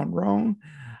to have gone wrong.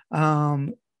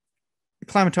 The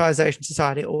Acclimatisation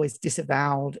Society always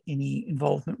disavowed any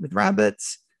involvement with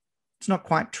rabbits. It's not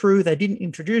quite true. They didn't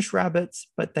introduce rabbits,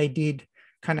 but they did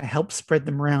kind of help spread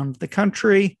them around the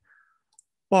country.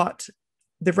 But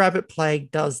the rabbit plague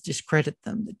does discredit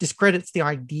them. It discredits the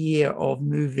idea of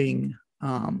moving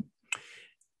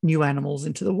new animals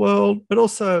into the world, but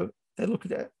also they look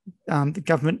at the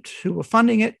government who were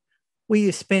funding it. We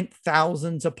have spent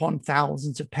thousands upon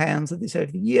thousands of pounds of this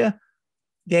over the year.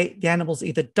 The animals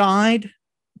either died,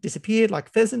 disappeared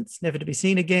like pheasants, never to be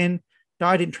seen again,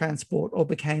 died in transport, or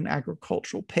became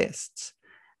agricultural pests.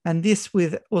 And this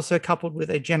also coupled with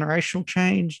a generational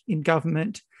change in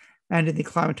government and in the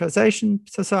Acclimatisation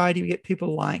Society, we get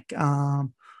people like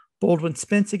Baldwin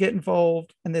Spencer get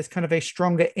involved, and there's kind of a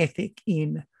stronger ethic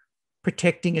in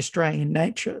protecting Australian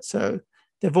nature. So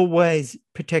they've always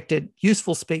protected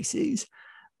useful species,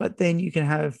 but then you can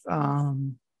have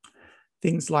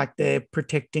things like they're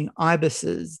protecting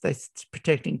ibises, they're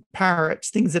protecting parrots,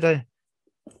 things that are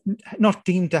not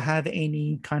deemed to have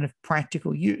any kind of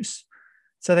practical use.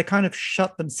 So they kind of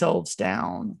shut themselves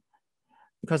down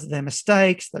because of their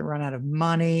mistakes. They run out of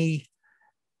money.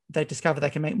 They discover they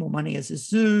can make more money as a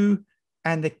zoo,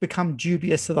 and they become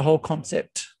dubious of the whole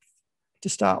concept to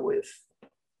start with.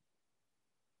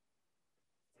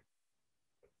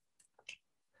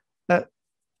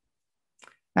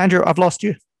 Andrew, I've lost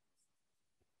you.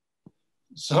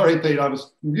 Sorry, Pete, I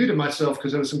was muted myself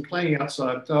because there was some clanging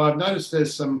outside. So I've noticed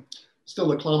there's some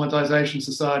still acclimatisation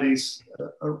societies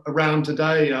around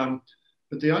today,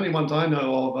 but the only ones I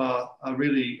know of are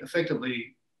really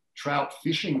effectively trout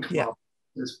fishing clubs. Yeah.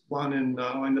 There's one in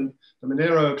the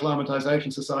Monero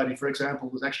Acclimatisation Society, for example,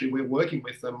 was actually, we're working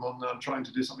with them on trying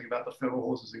to do something about the feral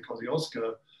horses in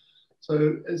Kosciuszko.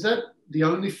 So is that the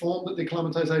only form that the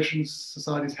acclimatisation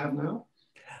societies have now?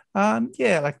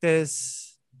 Yeah, like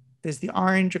there's the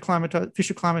Orange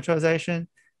Fish Acclimatisation,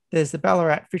 there's the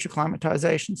Ballarat Fish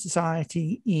Acclimatisation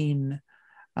Society in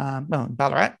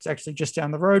Ballarat. It's actually just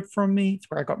down the road from me. It's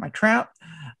where I got my trout.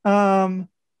 But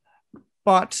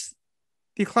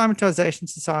the acclimatisation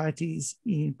societies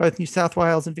in both New South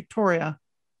Wales and Victoria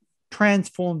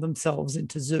transformed themselves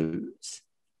into zoos.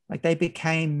 Like they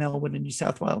became Melbourne and New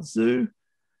South Wales Zoo,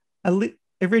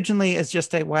 originally as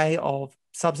just a way of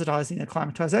subsidising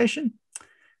acclimatisation.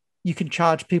 You can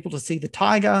charge people to see the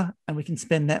tiger and we can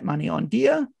spend that money on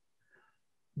deer.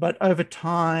 But over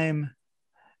time,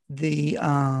 the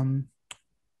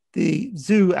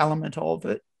zoo element of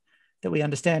it that we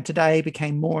understand today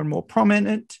became more and more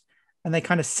prominent, and they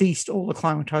kind of ceased all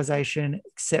acclimatisation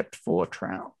except for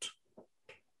trout.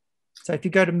 So if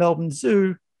you go to Melbourne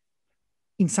Zoo,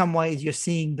 in some ways you're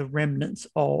seeing the remnants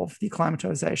of the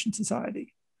Acclimatisation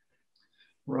Society.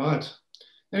 Right.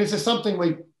 And is there something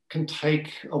we can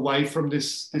take away from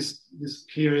this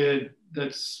period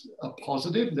that's a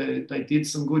positive? They did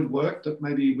some good work that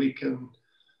maybe we can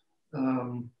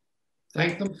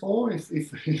thank them for if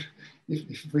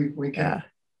we can. Yeah.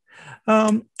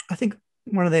 I think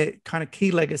one of their kind of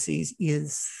key legacies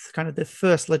is kind of the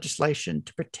first legislation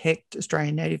to protect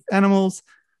Australian native animals.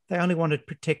 They only wanted to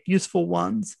protect useful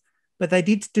ones, but they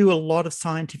did do a lot of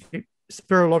scientific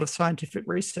spur a lot of scientific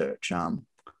research.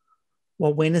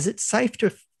 Well, when is it safe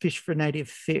to fish for native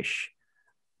fish?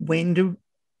 When do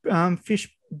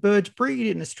birds breed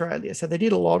in Australia? So they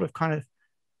did a lot of kind of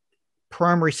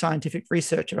primary scientific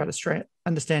research about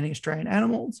understanding Australian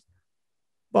animals.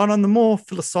 But on the more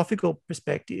philosophical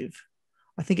perspective,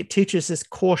 I think it teaches us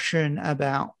caution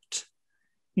about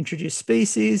introduced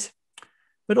species,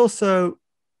 but also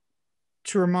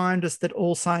to remind us that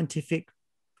all scientific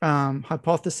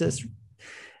hypothesis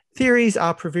theories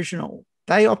are provisional.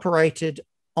 They operated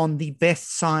on the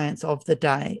best science of the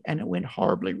day, and it went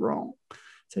horribly wrong.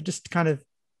 So just kind of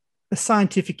a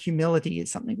scientific humility is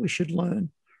something we should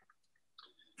learn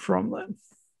from them.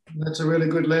 That's a really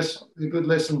good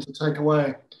lesson to take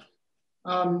away.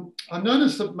 I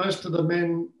noticed that most of the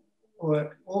men,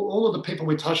 or all of the people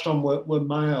we touched on were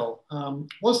male.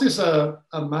 Was this a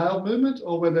male movement,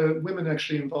 or were there women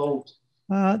actually involved?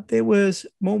 There was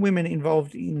more women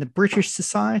involved in the British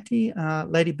Society.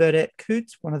 Lady Burdett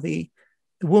Coutts, one of the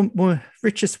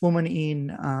richest woman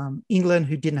in England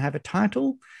who didn't have a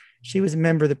title. She was a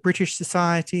member of the British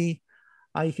Society.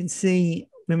 You can see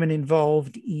women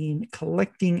involved in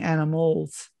collecting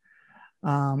animals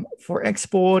for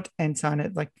export and so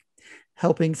on, like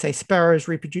helping, say, sparrows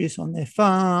reproduce on their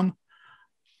farm.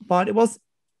 But it was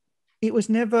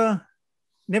never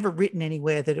written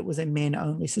anywhere that it was a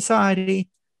men-only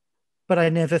society, but I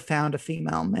never found a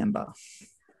female member.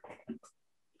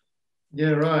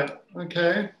 Yeah, right.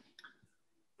 Okay.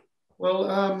 Well,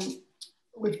 I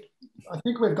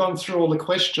think we've gone through all the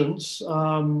questions.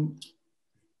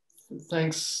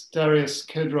 Thanks, Darius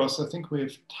Kedros. I think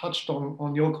we've touched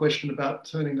on your question about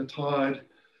turning the tide.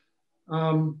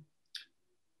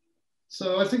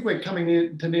 So I think we're coming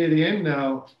near the end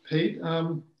now, Pete.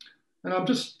 And I'm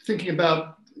just thinking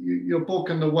about your book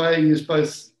and the way you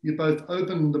both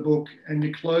open the book and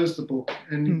you close the book.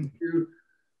 And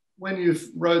when you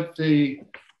wrote the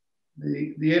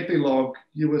epilogue,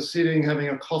 you were sitting having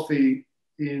a coffee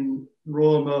in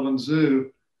Royal Melbourne Zoo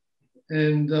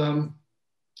and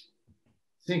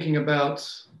thinking about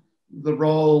the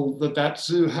role that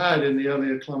zoo had in the early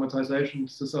acclimatisation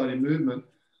society movement.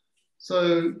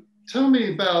 So tell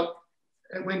me about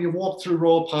when you walk through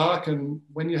Royal Park and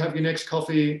when you have your next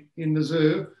coffee in the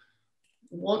zoo,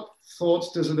 what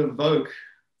thoughts does it evoke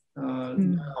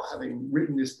now, having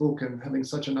written this book and having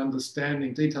such an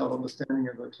detailed understanding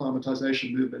of the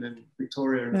acclimatisation movement in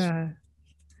Victoria?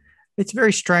 It's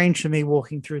very strange for me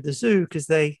walking through the zoo because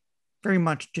they very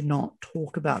much do not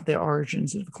talk about their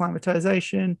origins of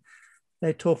acclimatisation.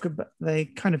 They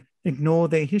kind of ignore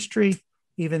their history,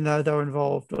 even though they're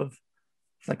involved of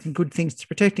like some good things to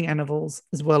protecting animals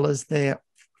as well as their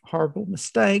horrible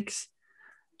mistakes.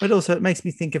 But also it makes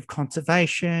me think of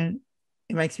conservation.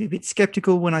 It makes me a bit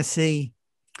skeptical when I see,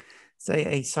 say,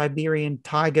 a Siberian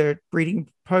tiger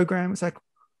breeding program. It's like,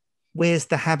 where's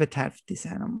the habitat for this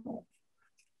animal?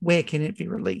 Where can it be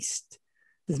released?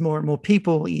 There's more and more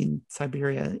people in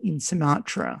Siberia, in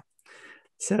Sumatra.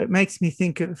 So it makes me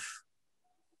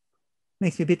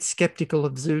a bit skeptical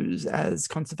of zoos as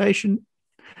conservation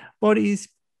bodies,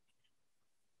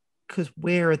 because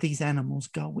where are these animals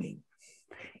going?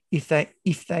 If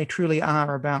they truly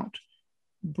are about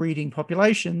breeding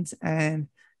populations and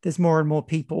there's more and more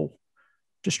people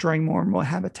destroying more and more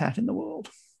habitat in the world.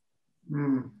 I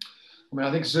mean,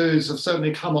 I think zoos have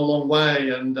certainly come a long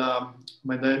way, and I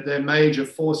mean, they're major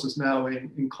forces now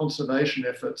in conservation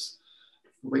efforts.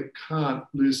 We can't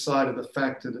lose sight of the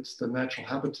fact that it's the natural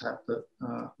habitat that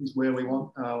is where we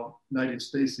want our native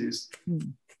species.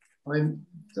 I mean,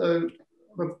 so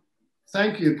look,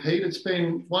 thank you, Pete. It's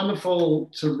been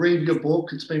wonderful to read your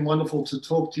book. It's been wonderful to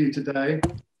talk to you today.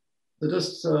 So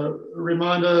just a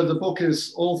reminder, the book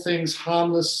is All Things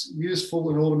Harmless, Useful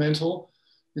and Ornamental.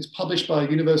 It's published by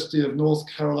University of North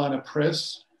Carolina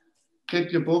Press.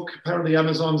 Get your book. Apparently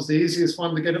Amazon's the easiest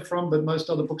one to get it from, but most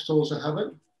other bookstores will have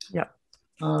it. Yeah.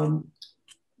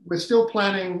 We're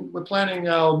planning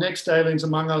our next Aliens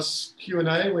Among Us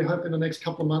Q&A. We hope in the next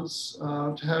couple of months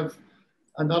to have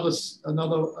another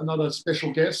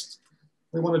special guest.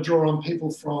 We want to draw on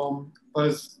people from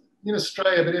both in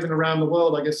Australia, but even around the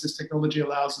world. I guess this technology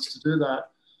allows us to do that.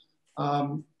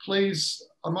 Please,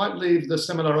 I might leave the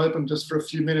seminar open just for a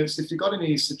few minutes. If you've got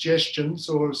any suggestions,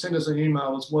 or send us an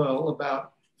email as well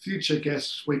about future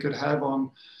guests we could have on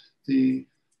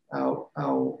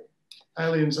our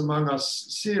Aliens Among Us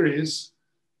series.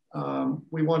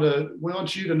 We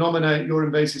want you to nominate your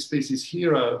invasive species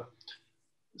hero.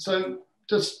 So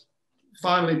just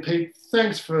finally, Pete,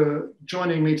 thanks for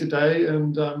joining me today,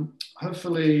 and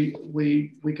hopefully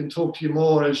we can talk to you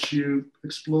more as you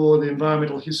explore the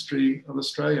environmental history of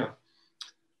Australia.